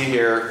we see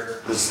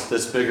here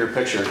this bigger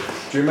picture.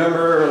 Do you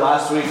remember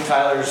last week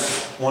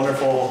Tyler's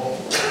wonderful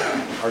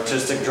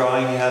artistic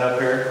drawing he had up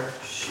here?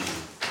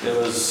 It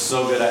was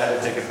so good I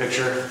had to take a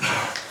picture,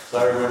 so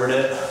I remembered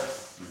it.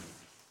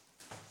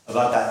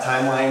 About that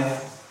timeline.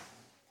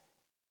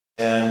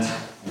 And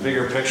the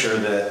bigger picture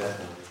that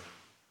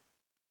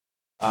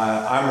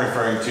I'm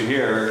referring to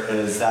here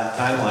is that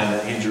timeline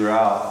that he drew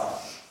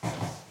out.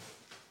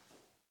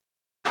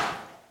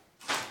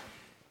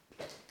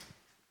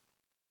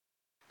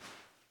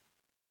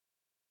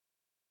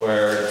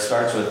 Where it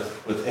starts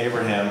with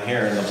Abraham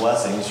here in the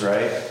blessings,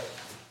 right?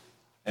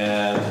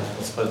 And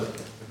let's put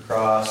the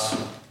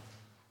cross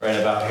right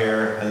about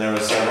here, and there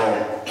was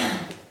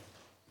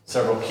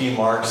several key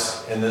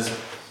marks in this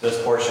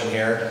portion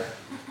here,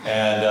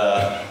 and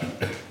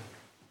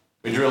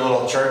we drew a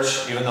little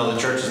church, even though the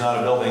church is not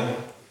a building.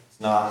 It's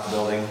not a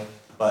building,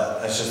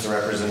 but that's just a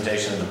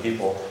representation of the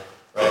people,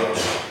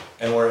 right?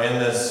 And we're in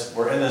this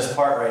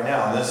part right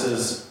now, and this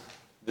is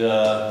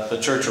the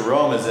Church of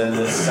Rome is in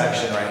this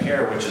section right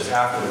here, which is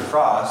after the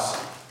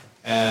cross,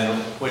 and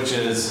which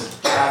is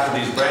after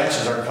these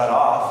branches are cut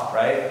off,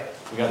 right?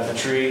 We got the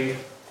tree,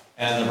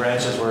 and the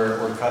branches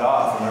were cut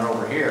off, and they're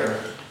over here,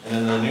 and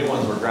then the new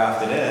ones were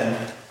grafted in.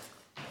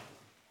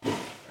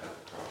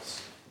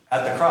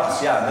 At the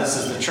cross, yeah, this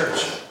is the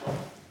church.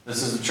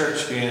 This is the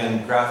church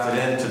being grafted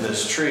into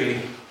this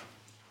tree.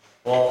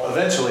 Well,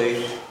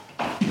 eventually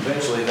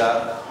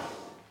that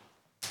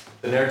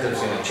the narrative's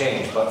going to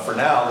change, but for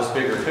now, this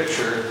bigger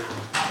picture,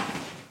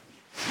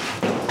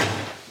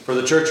 for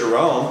the Church of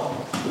Rome,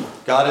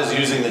 God is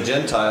using the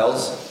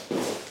Gentiles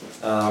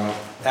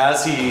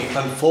as he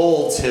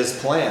unfolds his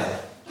plan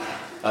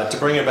to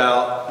bring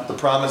about the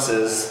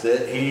promises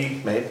that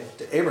he made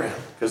to Abraham,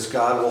 because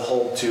God will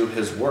hold to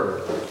his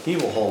word. He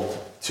will hold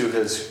to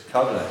his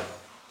covenant.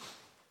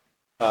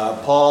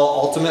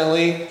 Paul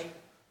ultimately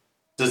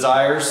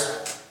desires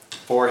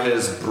for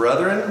his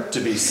brethren to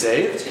be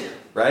saved,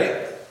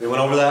 right? We went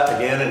over that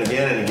again and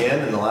again and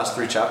again in the last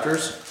 3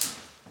 chapters.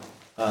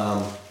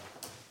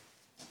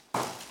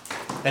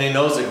 And he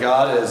knows that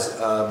God is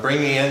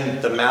bringing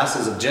in the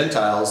masses of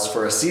Gentiles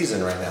for a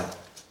season right now.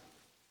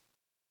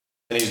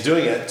 And he's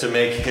doing it to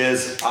make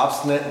his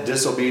obstinate,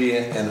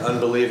 disobedient, and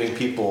unbelieving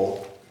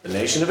people, the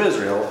nation of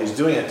Israel, he's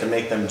doing it to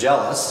make them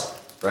jealous,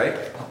 right?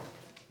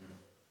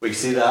 We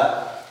see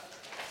that.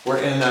 We're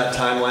in that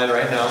timeline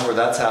right now where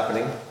that's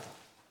happening.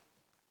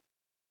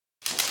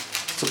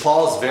 So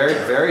Paul is very,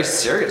 very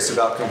serious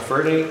about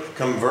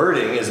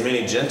converting as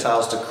many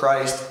Gentiles to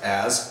Christ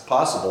as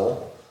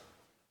possible.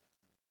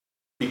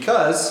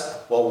 Because,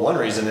 well, one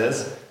reason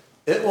is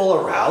it will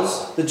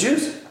arouse the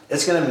Jews.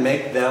 It's going to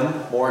make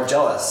them more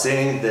jealous,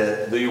 seeing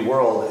that the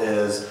world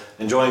is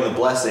enjoying the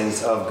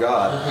blessings of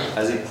God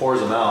as he pours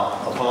them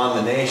out upon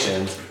the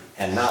nations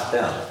and not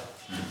them.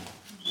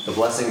 The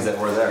blessings that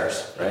were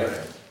theirs, right?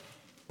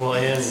 Well,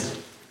 and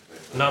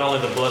not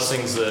only the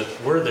blessings that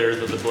were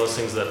theirs, but the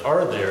blessings that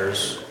are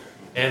theirs,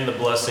 and the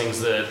blessings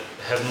that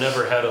have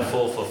never had a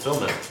full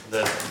fulfillment,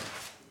 that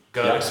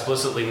God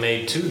explicitly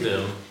made to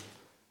them,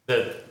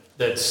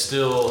 that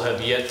still have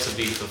yet to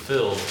be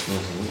fulfilled.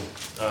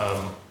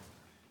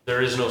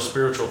 There is no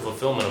spiritual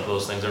fulfillment of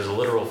those things. There's a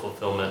literal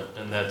fulfillment,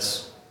 and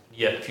that's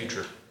yet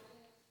future.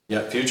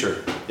 Yet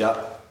future,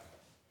 yep.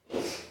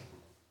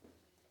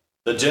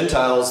 The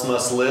Gentiles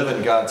must live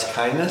in God's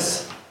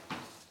kindness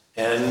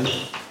and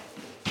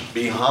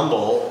be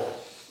humble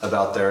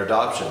about their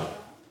adoption,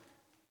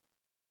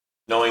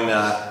 knowing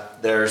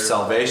that their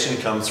salvation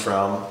comes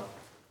from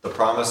the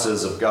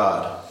promises of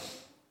God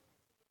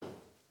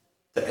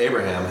to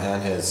Abraham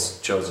and his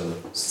chosen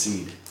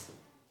seed.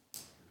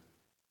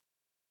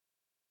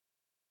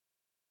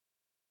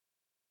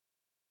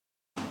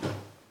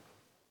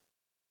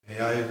 May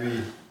I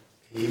read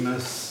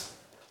Amos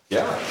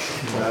 9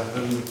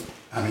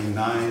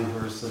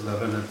 verse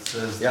 11? It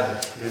says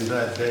that in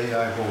that day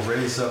I will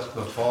raise up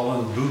the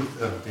fallen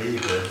booth of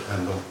David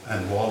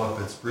and wall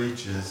up its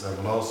breaches. I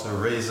will also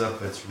raise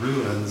up its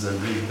ruins and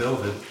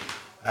rebuild it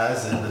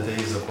as in the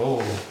days of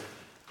old,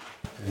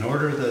 in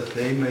order that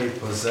they may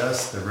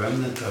possess the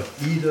remnant of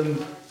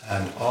Edom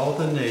and all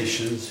the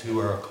nations who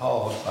are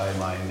called by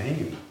my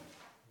name.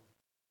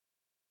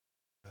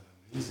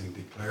 Amazing,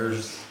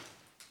 declares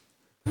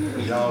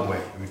Yahweh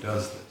who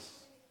does this.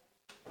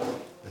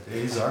 The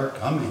days are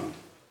coming.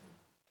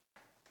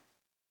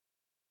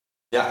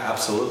 Yeah,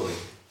 absolutely.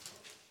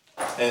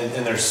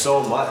 And there's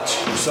so much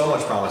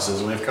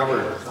promises, and we've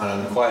covered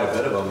quite a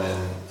bit of them in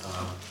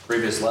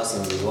previous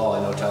lessons as well.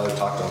 I know Tyler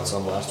talked on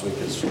some last week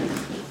as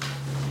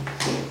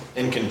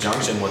in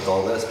conjunction with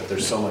all this, but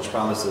there's so much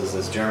promises,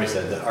 as Jeremy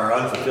said, that are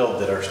unfulfilled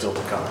that are still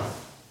to come.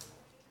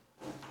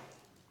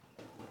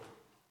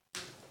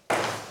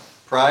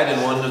 Pride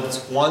in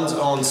one's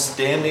own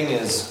standing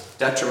is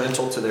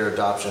detrimental to their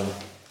adoption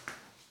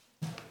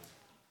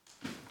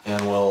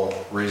and will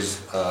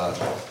result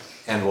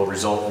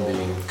in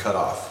being cut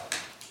off.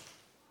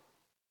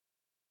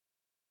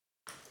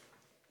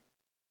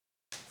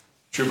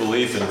 True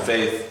belief and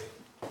faith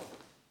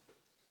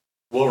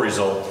will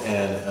result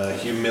in a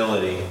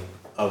humility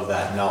of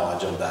that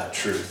knowledge, of that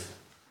truth,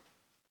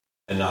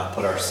 and not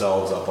put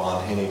ourselves up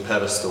on any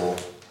pedestal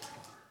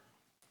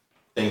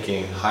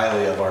thinking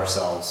highly of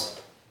ourselves.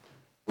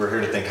 We're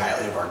here to think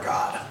highly of our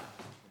God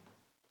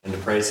and to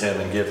praise Him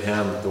and give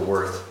Him the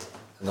worth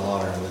and the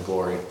honor and the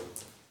glory.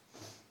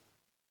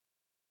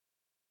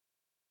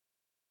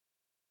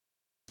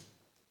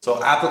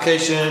 So,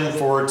 application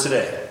for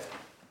today,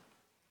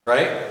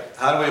 right?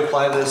 How do we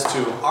apply this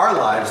to our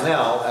lives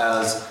now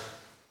as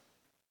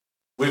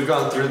we've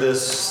gone through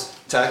this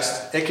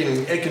text? It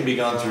can be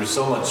gone through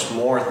so much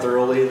more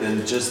thoroughly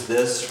than just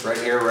this right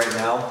here, right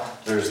now.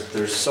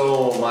 There's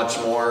so much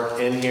more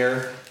in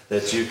here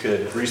that you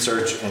could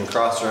research and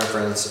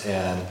cross-reference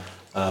and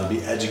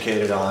be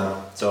educated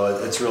on.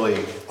 So it's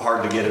really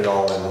hard to get it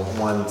all in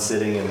one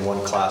sitting in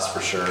one class for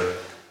sure.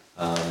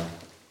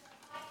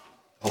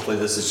 Hopefully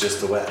this is just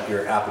to whet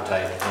your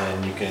appetite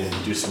and you can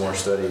do some more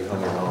study on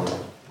your own.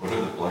 What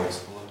are the blanks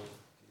below?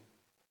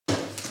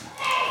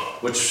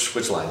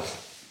 Which line?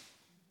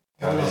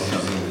 God is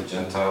using the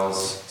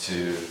Gentiles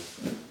to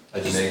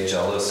make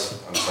jealous.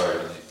 I'm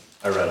sorry.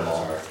 I read them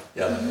all.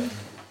 Yeah.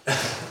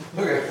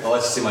 Okay. I'll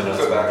let you see my notes.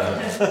 Go back.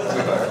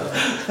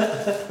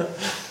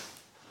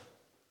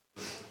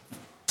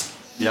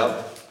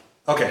 Yep.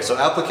 Okay, so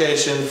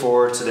application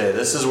for today.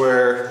 This is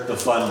where the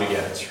fun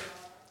begins.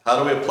 How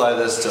do we apply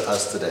this to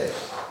us today?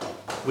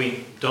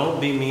 We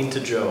don't be mean to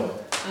Joe.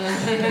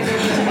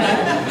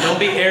 Don't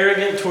be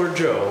arrogant toward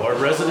Joe, our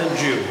resident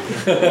Jew.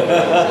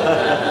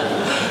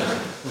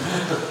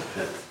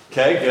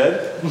 Okay, good.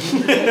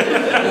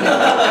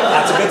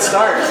 That's a good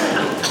start.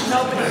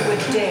 Nobody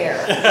would dare.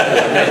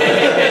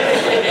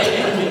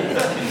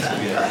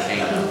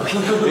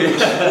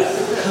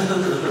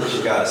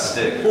 You got a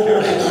stick.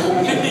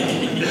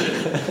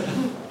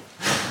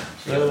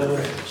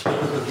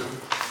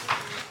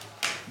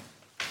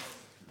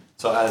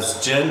 So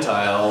as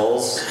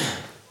Gentiles,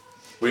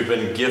 we've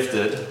been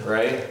gifted,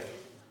 right?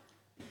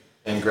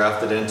 And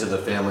grafted into the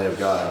family of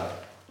God.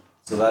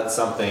 So that's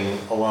something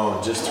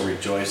alone just to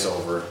rejoice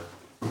over,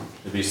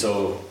 to be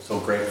so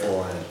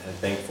grateful and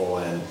thankful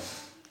in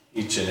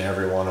each and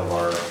every one of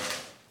our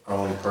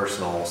own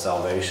personal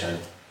salvation.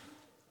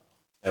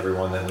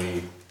 Everyone that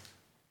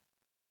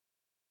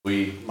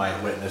we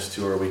might witness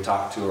to, or we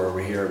talk to, or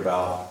we hear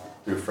about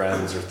through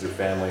friends or through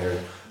family or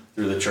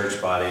through the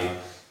church body.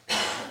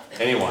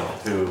 Anyone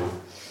who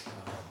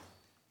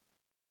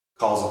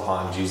calls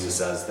upon Jesus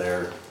as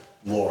their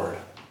Lord.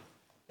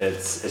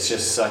 It's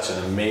just such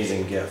an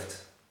amazing gift.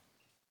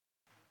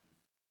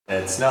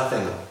 And it's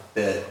nothing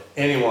that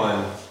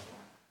anyone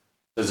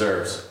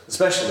deserves,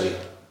 especially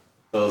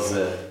those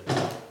that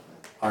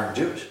aren't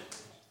Jewish,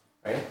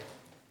 right?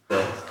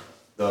 That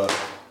the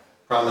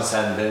promise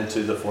hadn't been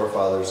to the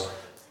forefathers.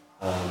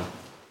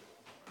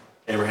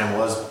 Abraham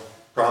was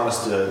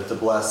promised to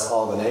bless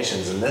all the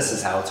nations, and this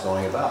is how it's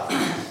going about.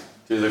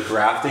 Through the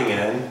grafting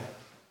in,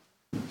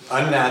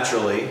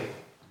 unnaturally,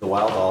 the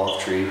wild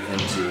olive tree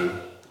into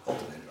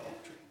cultivated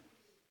olive tree.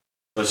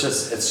 So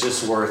it's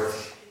just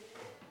worth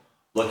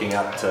looking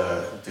up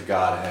to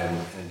God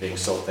and being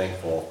so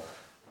thankful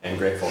and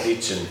grateful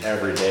each and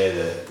every day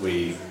that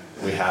we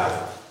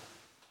have,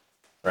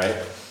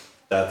 right?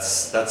 That's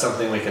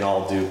something we can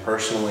all do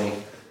personally.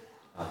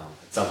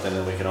 It's something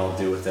that we can all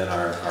do within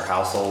our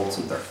households,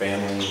 with our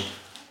family,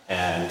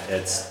 and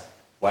it's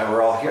why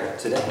we're all here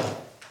today.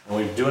 And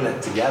we're doing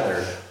it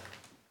together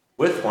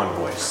with one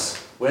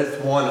voice, with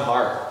one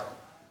heart.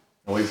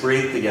 And we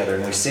breathe together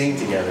and we sing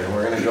together, and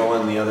we're going to go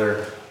in the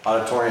other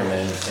auditorium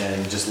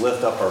and just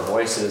lift up our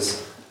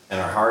voices and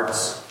our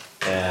hearts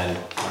and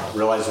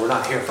realize we're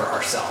not here for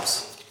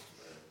ourselves.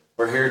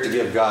 We're here to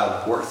give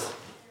God worth,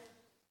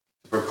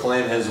 to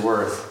proclaim His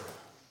worth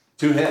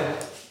to Him.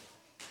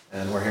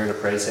 And we're here to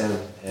praise Him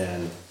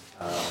and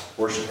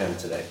worship Him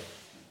today.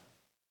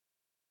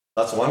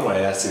 That's one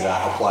way I see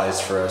that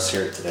applies for us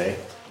here today.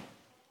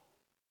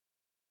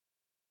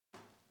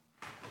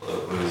 Well,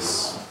 it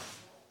was,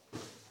 I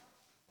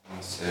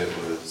want to say it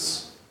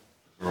was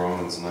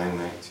Romans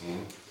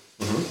 9:19.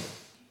 Mm-hmm.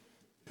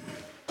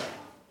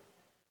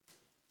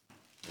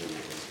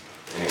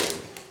 Anyway,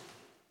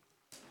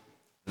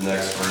 the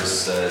next verse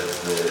said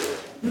that,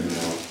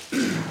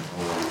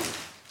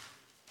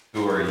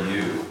 who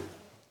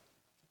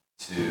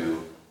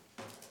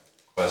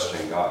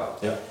question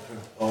God. Yep.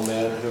 Oh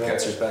man, who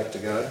answers back to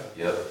God?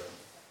 Yep.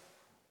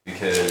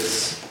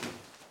 Because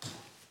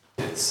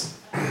it's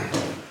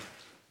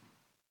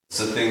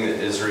a thing that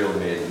Israel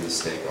made a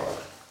mistake on,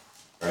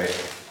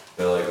 right?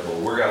 They're like, well,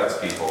 we're God's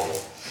people.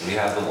 We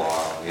have the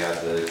law, we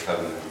have the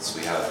covenants,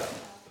 we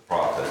have the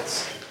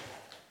prophets.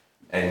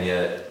 And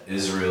yet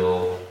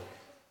Israel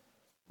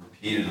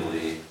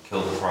repeatedly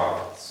killed the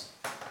prophets,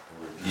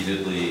 and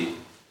repeatedly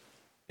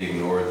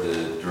ignored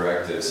the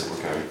directives that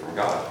were coming from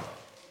God.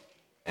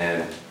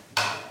 And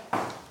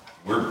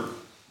we're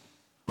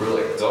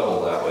like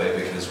double that way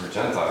because we're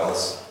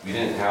Gentiles. We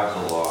didn't have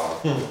the law,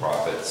 the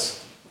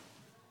prophets,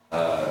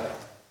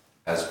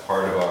 as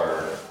part of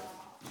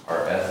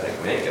our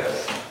ethnic makeup,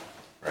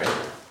 right?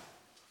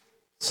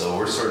 So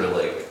we're sort of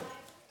like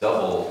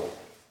double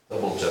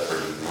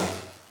jeopardy.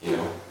 You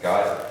know,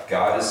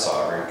 God is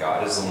sovereign.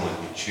 God is the one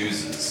who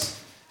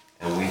chooses,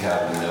 and we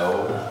have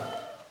no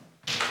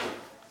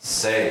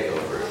say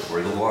over it.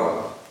 We're the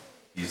lump.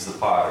 He's the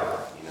potter.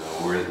 You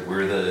know,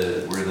 we're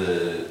the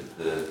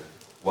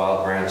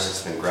wild branch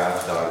that's been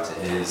grafted onto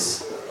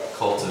his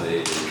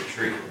cultivated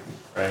tree.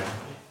 Right.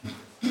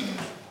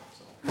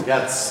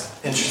 Yeah, it's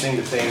interesting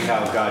to think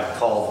how God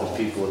called the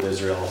people of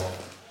Israel.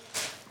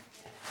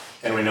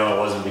 And we know it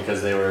wasn't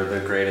because they were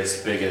the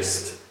greatest,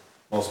 biggest,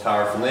 most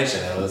powerful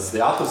nation. It was the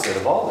opposite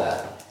of all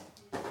that.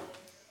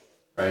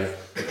 Right?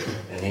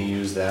 And he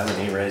used them and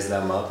he raised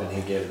them up and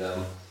he gave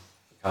them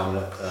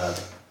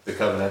the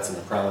covenants and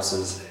the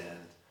promises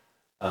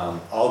and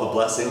all the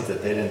blessings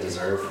that they didn't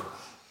deserve.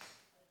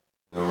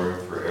 No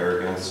room for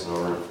arrogance, no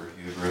room for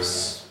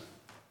hubris.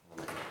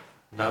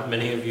 Not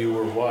many of you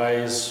were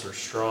wise or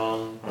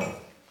strong,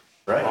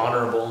 Right.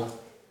 honorable.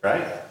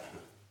 Right?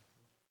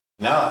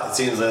 Now it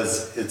seems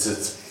as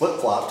it's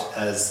flip-flopped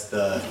as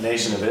the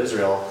nation of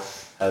Israel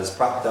has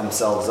propped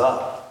themselves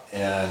up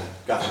and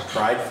gotten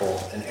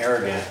prideful and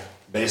arrogant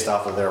based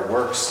off of their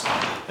works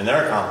and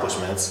their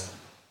accomplishments.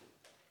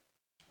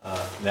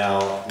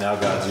 Now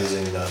God's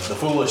using the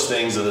foolish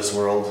things of this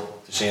world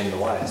to shame the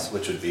wise,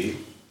 which would be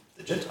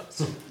the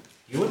Gentiles.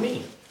 You and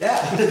me.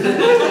 Yeah,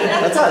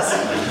 that's us.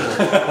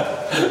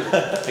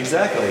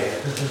 Exactly.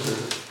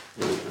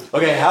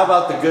 Okay, how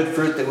about the good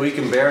fruit that we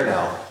can bear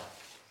now?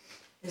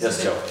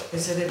 Yes, Joe.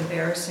 Is it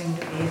embarrassing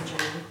to be a Jew?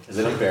 Is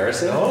it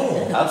embarrassing?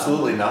 No.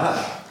 Absolutely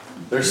not.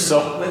 There's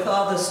so With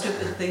all the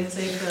stupid things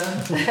they've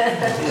done?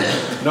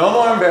 no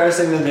more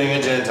embarrassing than being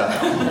a Gentile.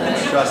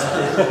 Trust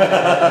me.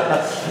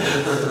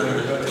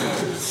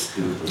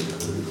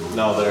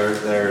 No,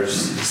 there's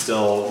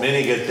still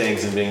many good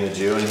things in being a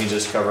Jew, and he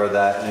just covered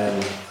that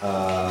in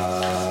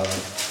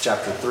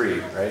chapter 3,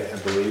 right? I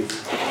believe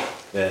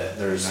that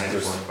there's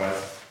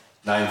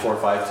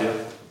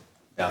 9:4-5-2.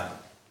 Yeah.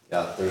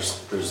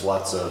 There's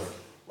lots of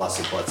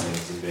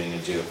blessings in being a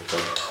Jew. So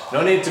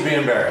no need to be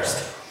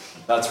embarrassed.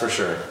 That's for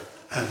sure.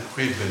 And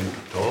we've been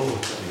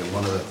told,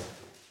 one of the,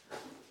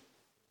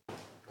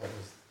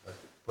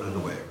 put it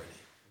away already.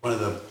 One of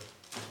the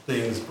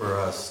things for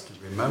us to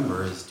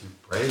remember is to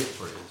pray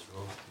for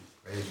Israel, to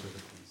pray for the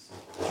peace of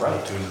Israel,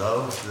 Right. to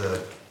love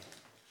the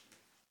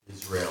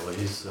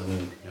Israelis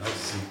and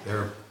seek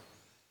their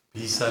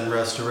peace and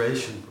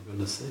restoration, for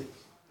goodness sake.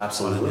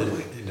 Absolutely.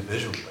 On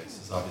individual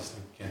basis,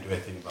 obviously, we can't do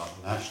anything about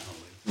it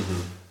nationally.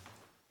 Mm-hmm.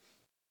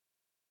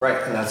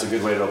 Right, and that's a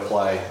good way to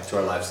apply to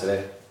our lives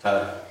today.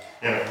 Tyler?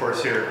 And of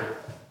course here,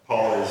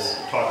 Paul is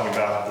talking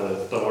about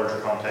the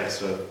larger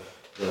context of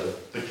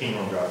the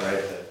kingdom of God,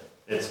 right? That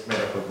it's made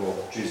up of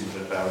both Jews and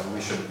Gentiles, and we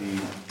shouldn't be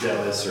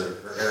jealous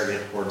or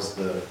arrogant towards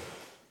the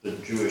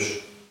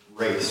Jewish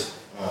race,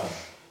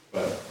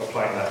 but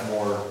applying that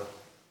more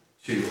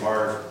to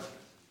our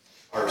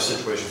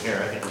situation here,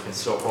 I think we can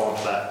still fall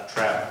into that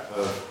trap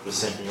of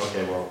just thinking,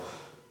 okay, well,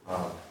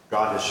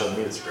 God has shown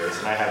me this grace,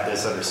 and I have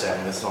this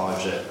understanding, this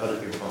knowledge that other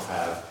people don't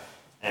have,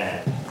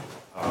 and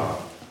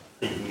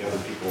thinking other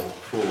people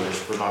foolish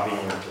for not being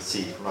able to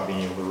see, for not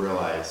being able to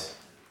realize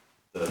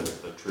the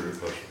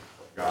truth of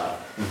God.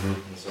 Mm-hmm.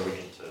 And so we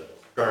need to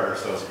guard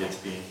ourselves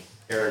against being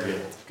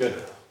arrogant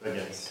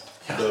against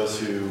those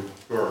who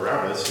are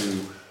around us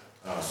who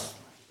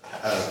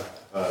have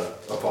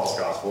a false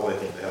gospel. They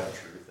think they have the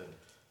truth. And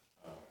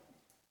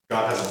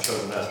God hasn't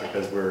chosen us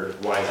because we're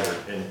wiser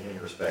in any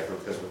respect or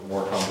because we're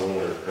more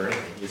humble or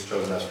anything. He's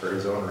chosen us for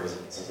his own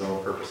reasons, his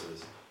own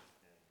purposes.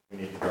 We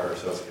need to guard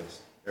ourselves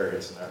against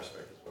arrogance in that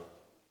respect as well.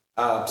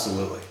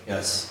 Absolutely.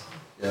 Yes,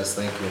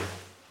 thank you.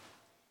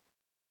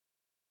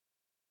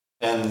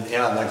 And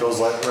that goes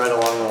right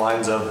along the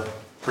lines of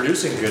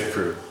producing good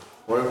fruit.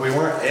 We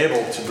weren't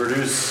able to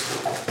produce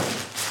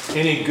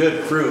any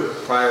good fruit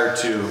prior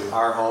to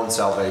our own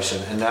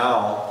salvation, and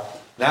now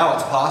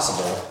it's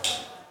possible,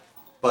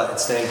 but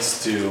it's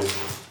thanks to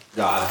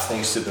God, it's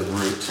thanks to the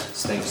root,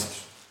 it's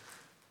thanks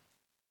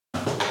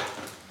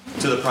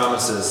to the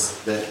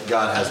promises that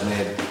God has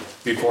made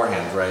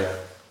beforehand, right?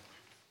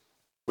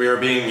 We are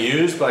being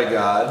used by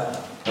God,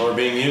 and we're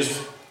being used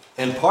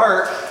in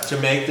part to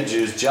make the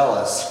Jews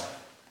jealous.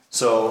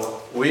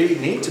 So we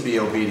need to be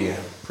obedient,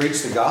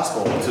 preach the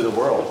gospel to the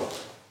world.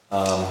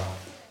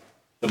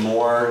 the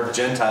more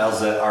Gentiles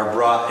that are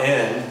brought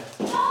in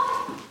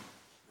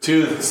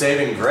to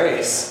saving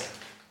grace,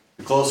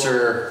 the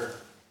closer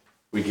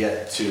we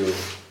get to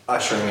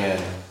ushering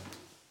in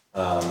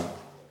the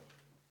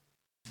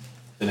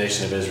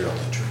nation of Israel.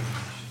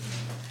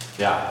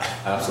 Yeah,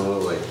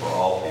 absolutely. For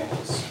all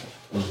peoples,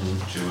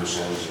 Jewish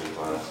and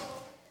Gentile.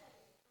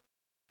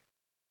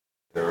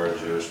 There are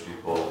Jewish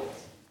people,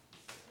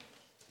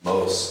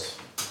 most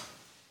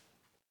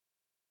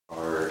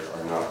are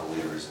not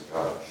believers in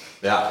God.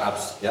 Yeah,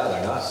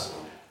 they're not. So,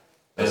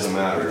 doesn't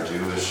matter,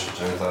 Jewish,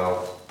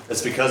 Gentile.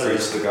 It's because Preach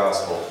it's the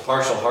gospel.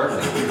 partial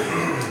hardening.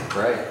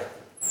 Right.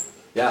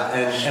 Yeah,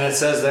 and it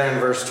says there in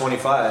verse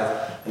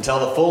 25, until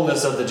the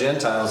fullness of the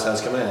Gentiles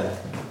has come in.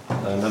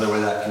 Another way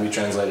that can be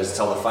translated is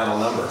until the final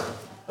number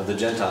of the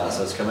Gentiles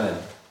has come in.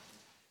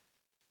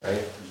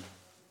 Right?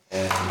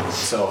 And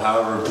so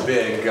however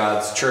big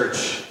God's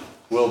church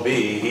will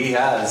be, he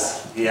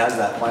has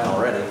that plan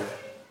already.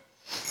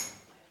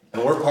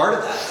 And we're part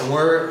of that. And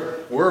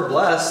we're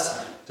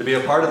blessed to be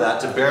a part of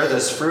that, to bear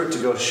this fruit, to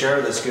go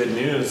share this good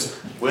news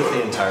with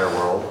the entire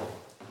world.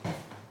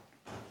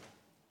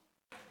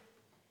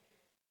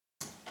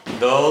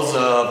 Those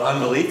of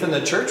unbelief in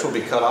the church will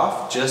be cut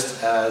off,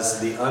 just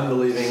as the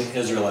unbelieving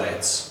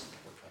Israelites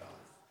were cut off.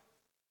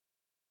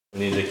 We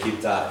need to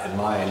keep that in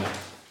mind.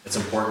 It's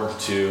important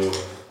to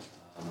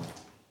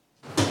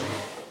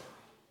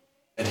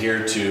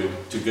adhere to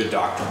good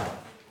doctrine.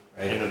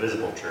 Right? In the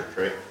visible church,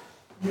 right?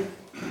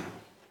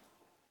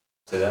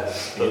 Say that.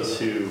 Those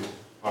who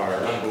are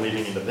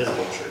unbelieving in the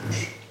visible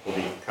church will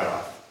be cut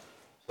off.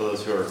 So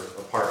those who are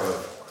a part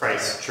of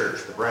Christ's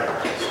church, the bride of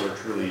Christ, who are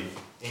truly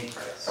in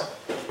Christ,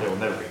 they will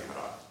never be cut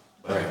off.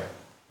 But Right.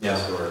 Yeah.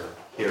 those who are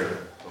here,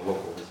 the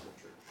local visible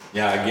church.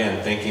 Yeah,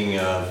 again, thinking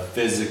of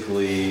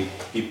physically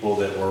people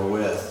that were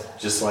with,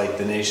 just like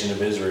the nation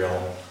of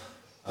Israel,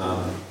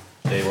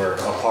 they were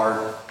a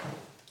part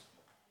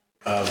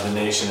of the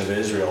nation of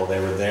Israel. They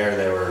were there,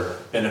 they were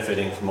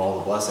benefiting from all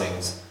the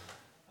blessings,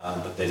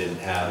 but they didn't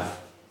have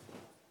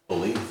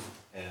belief,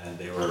 and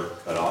they were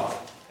cut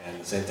off.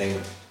 And the same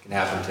thing can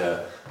happen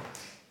to,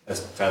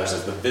 as Tyler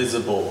says, the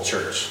visible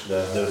church,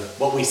 the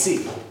what we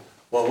see,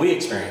 what we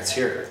experience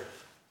here,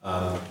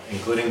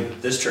 including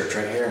this church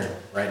right here, and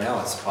right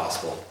now it's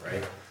possible,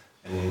 right?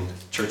 And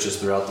churches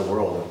throughout the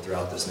world and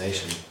throughout this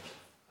nation.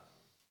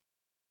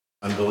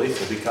 Unbelief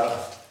will be cut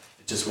off.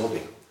 It just will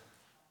be.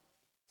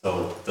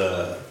 So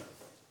the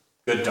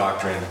good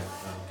doctrine,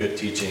 good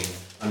teaching,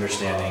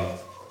 understanding,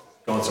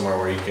 going somewhere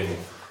where you can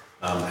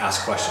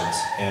ask questions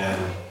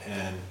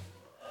and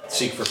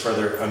seek for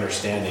further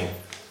understanding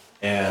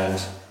and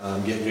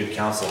get good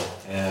counsel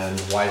and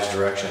wise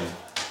direction,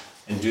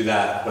 and do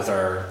that with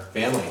our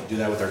family, do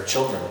that with our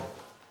children.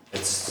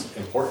 It's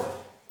important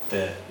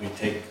that we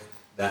take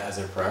that as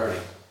a priority,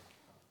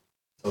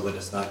 so that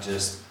it's not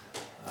just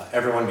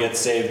everyone gets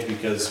saved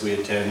because we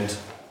attend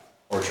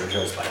Orchard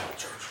Hills Bible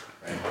Church,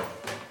 right?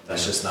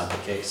 That's just not the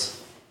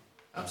case.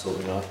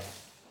 Absolutely not.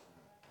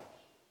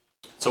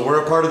 So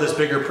we're a part of this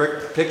bigger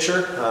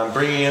picture,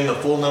 bringing in the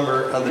full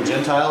number of the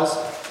Gentiles,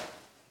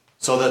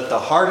 so that the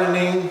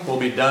hardening will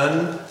be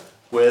done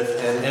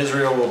with, and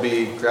Israel will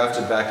be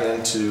grafted back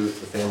into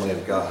the family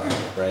of God,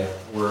 right?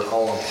 We're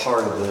all a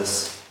part of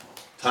this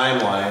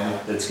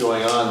timeline that's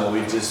going on that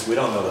we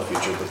don't know the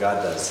future, but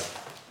God does.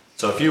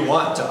 So if you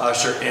want to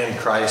usher in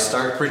Christ,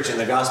 start preaching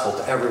the gospel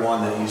to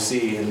everyone that you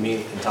see and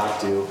meet and talk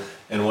to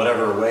in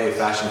whatever way,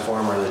 fashion,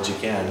 form, or that you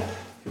can. It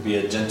could be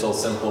a gentle,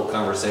 simple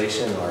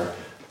conversation, or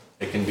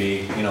it can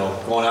be,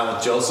 going out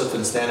with Joseph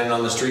and standing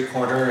on the street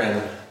corner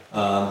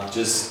and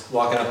just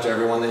walking up to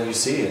everyone that you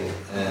see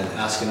and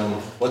asking them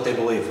what they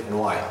believe and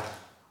why.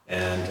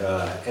 And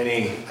I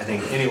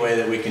think any way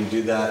that we can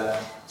do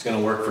that, it's going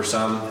to work for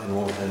some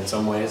in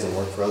some ways and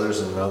work for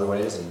others in other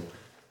ways. And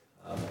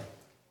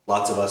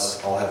lots of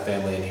us all have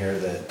family in here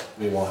that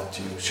we want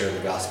to share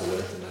the gospel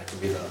with, and that can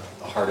be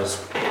the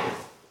hardest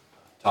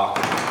talk,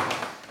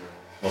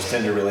 most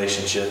tender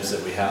relationships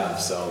that we have.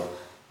 So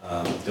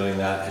doing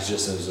that is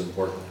just as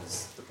important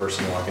as the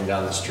person walking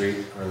down the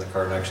street or in the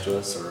car next to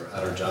us or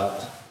at our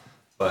jobs.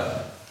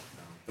 But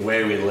the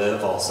way we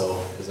live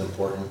also is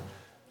important,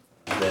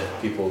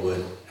 that people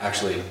would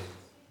actually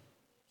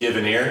give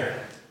an ear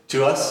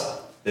to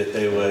us, that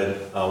they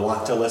would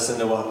want to listen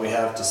to what we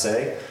have to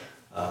say,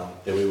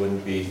 that we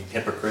wouldn't be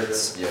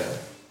hypocrites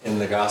in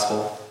the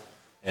gospel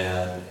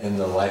and in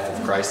the life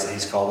of Christ that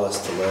he's called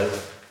us to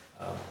live.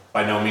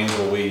 By no means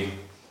will we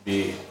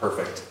be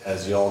perfect,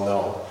 as you all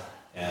know,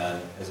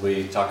 and as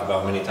we talk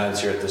about many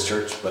times here at this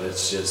church, but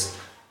it's just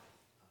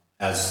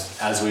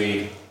as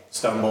we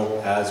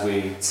stumble, as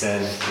we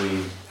sin,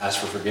 we ask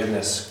for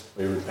forgiveness,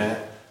 we repent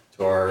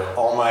to our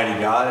almighty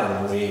God,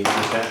 and we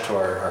repent to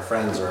our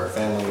friends or our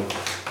family.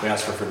 We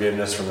ask for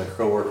forgiveness from the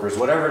co-workers,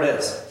 whatever it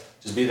is.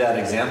 Just be that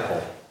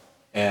example,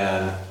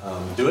 and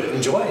do it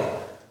in joy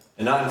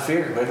and not in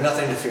fear. We have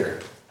nothing to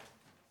fear.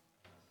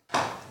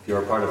 If you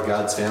are part of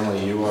God's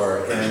family, you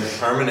are in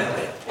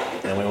permanently.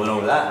 And we went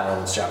over that in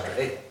Romans chapter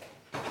 8.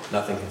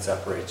 Nothing can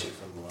separate you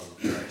from the love of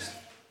Christ,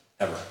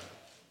 ever.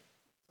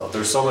 So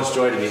there's so much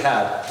joy to be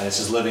had, and it's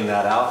just living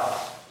that out.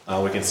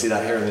 We can see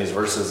that here in these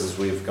verses as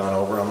we've gone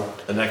over them.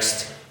 The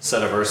next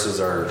set of verses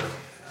are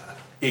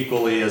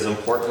equally as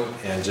important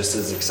and just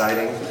as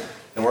exciting.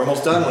 And we're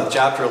almost done with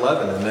chapter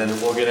 11, and then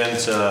we'll get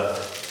into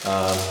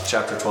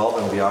chapter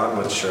 12 and beyond,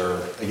 which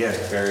are, again,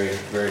 very,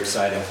 very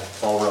exciting.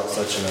 Paul wrote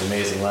such an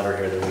amazing letter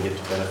here that we get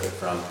to benefit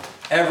from.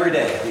 Every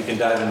day, you can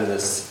dive into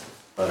this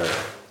letter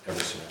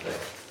every single day.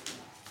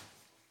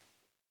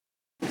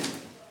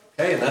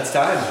 Okay, and that's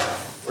time.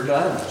 We're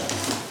done.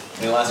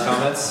 Any last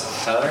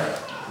comments? Tyler?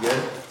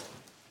 Good?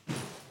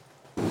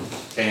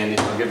 Okay, Andy,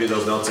 I'll give you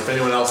those notes. If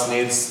anyone else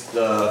needs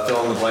the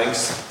fill in the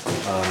blanks,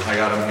 I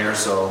got them here,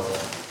 so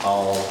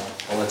I'll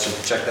let you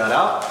check that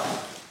out.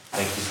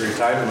 Thank you for your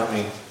time, and let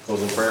me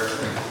close in prayer.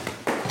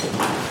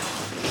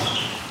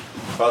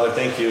 Father,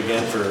 thank you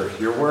again for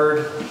your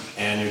word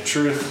and your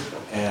truth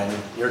and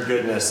your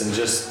goodness and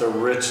just the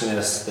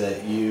richness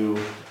that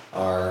you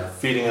are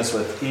feeding us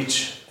with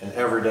each and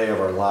every day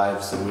of our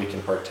lives, so we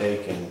can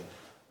partake in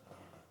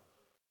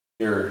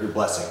your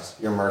blessings,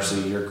 your mercy,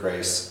 your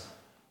grace.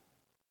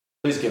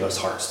 Please give us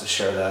hearts to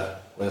share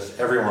that with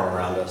everyone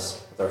around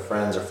us, with our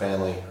friends, our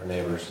family, our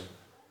neighbors.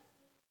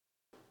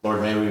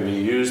 Lord, may we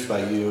be used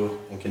by you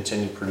and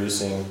continue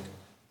producing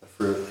the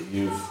fruit that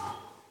you've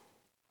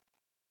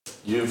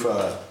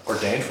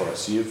ordained for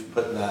us. You've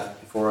put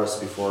that before us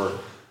before,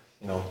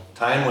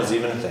 time was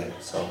even a thing.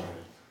 So,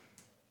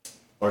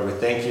 Lord, we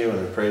thank you and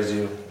we praise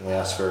you, and we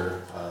ask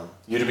for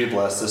you to be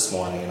blessed this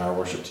morning in our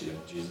worship to you.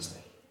 In Jesus' name.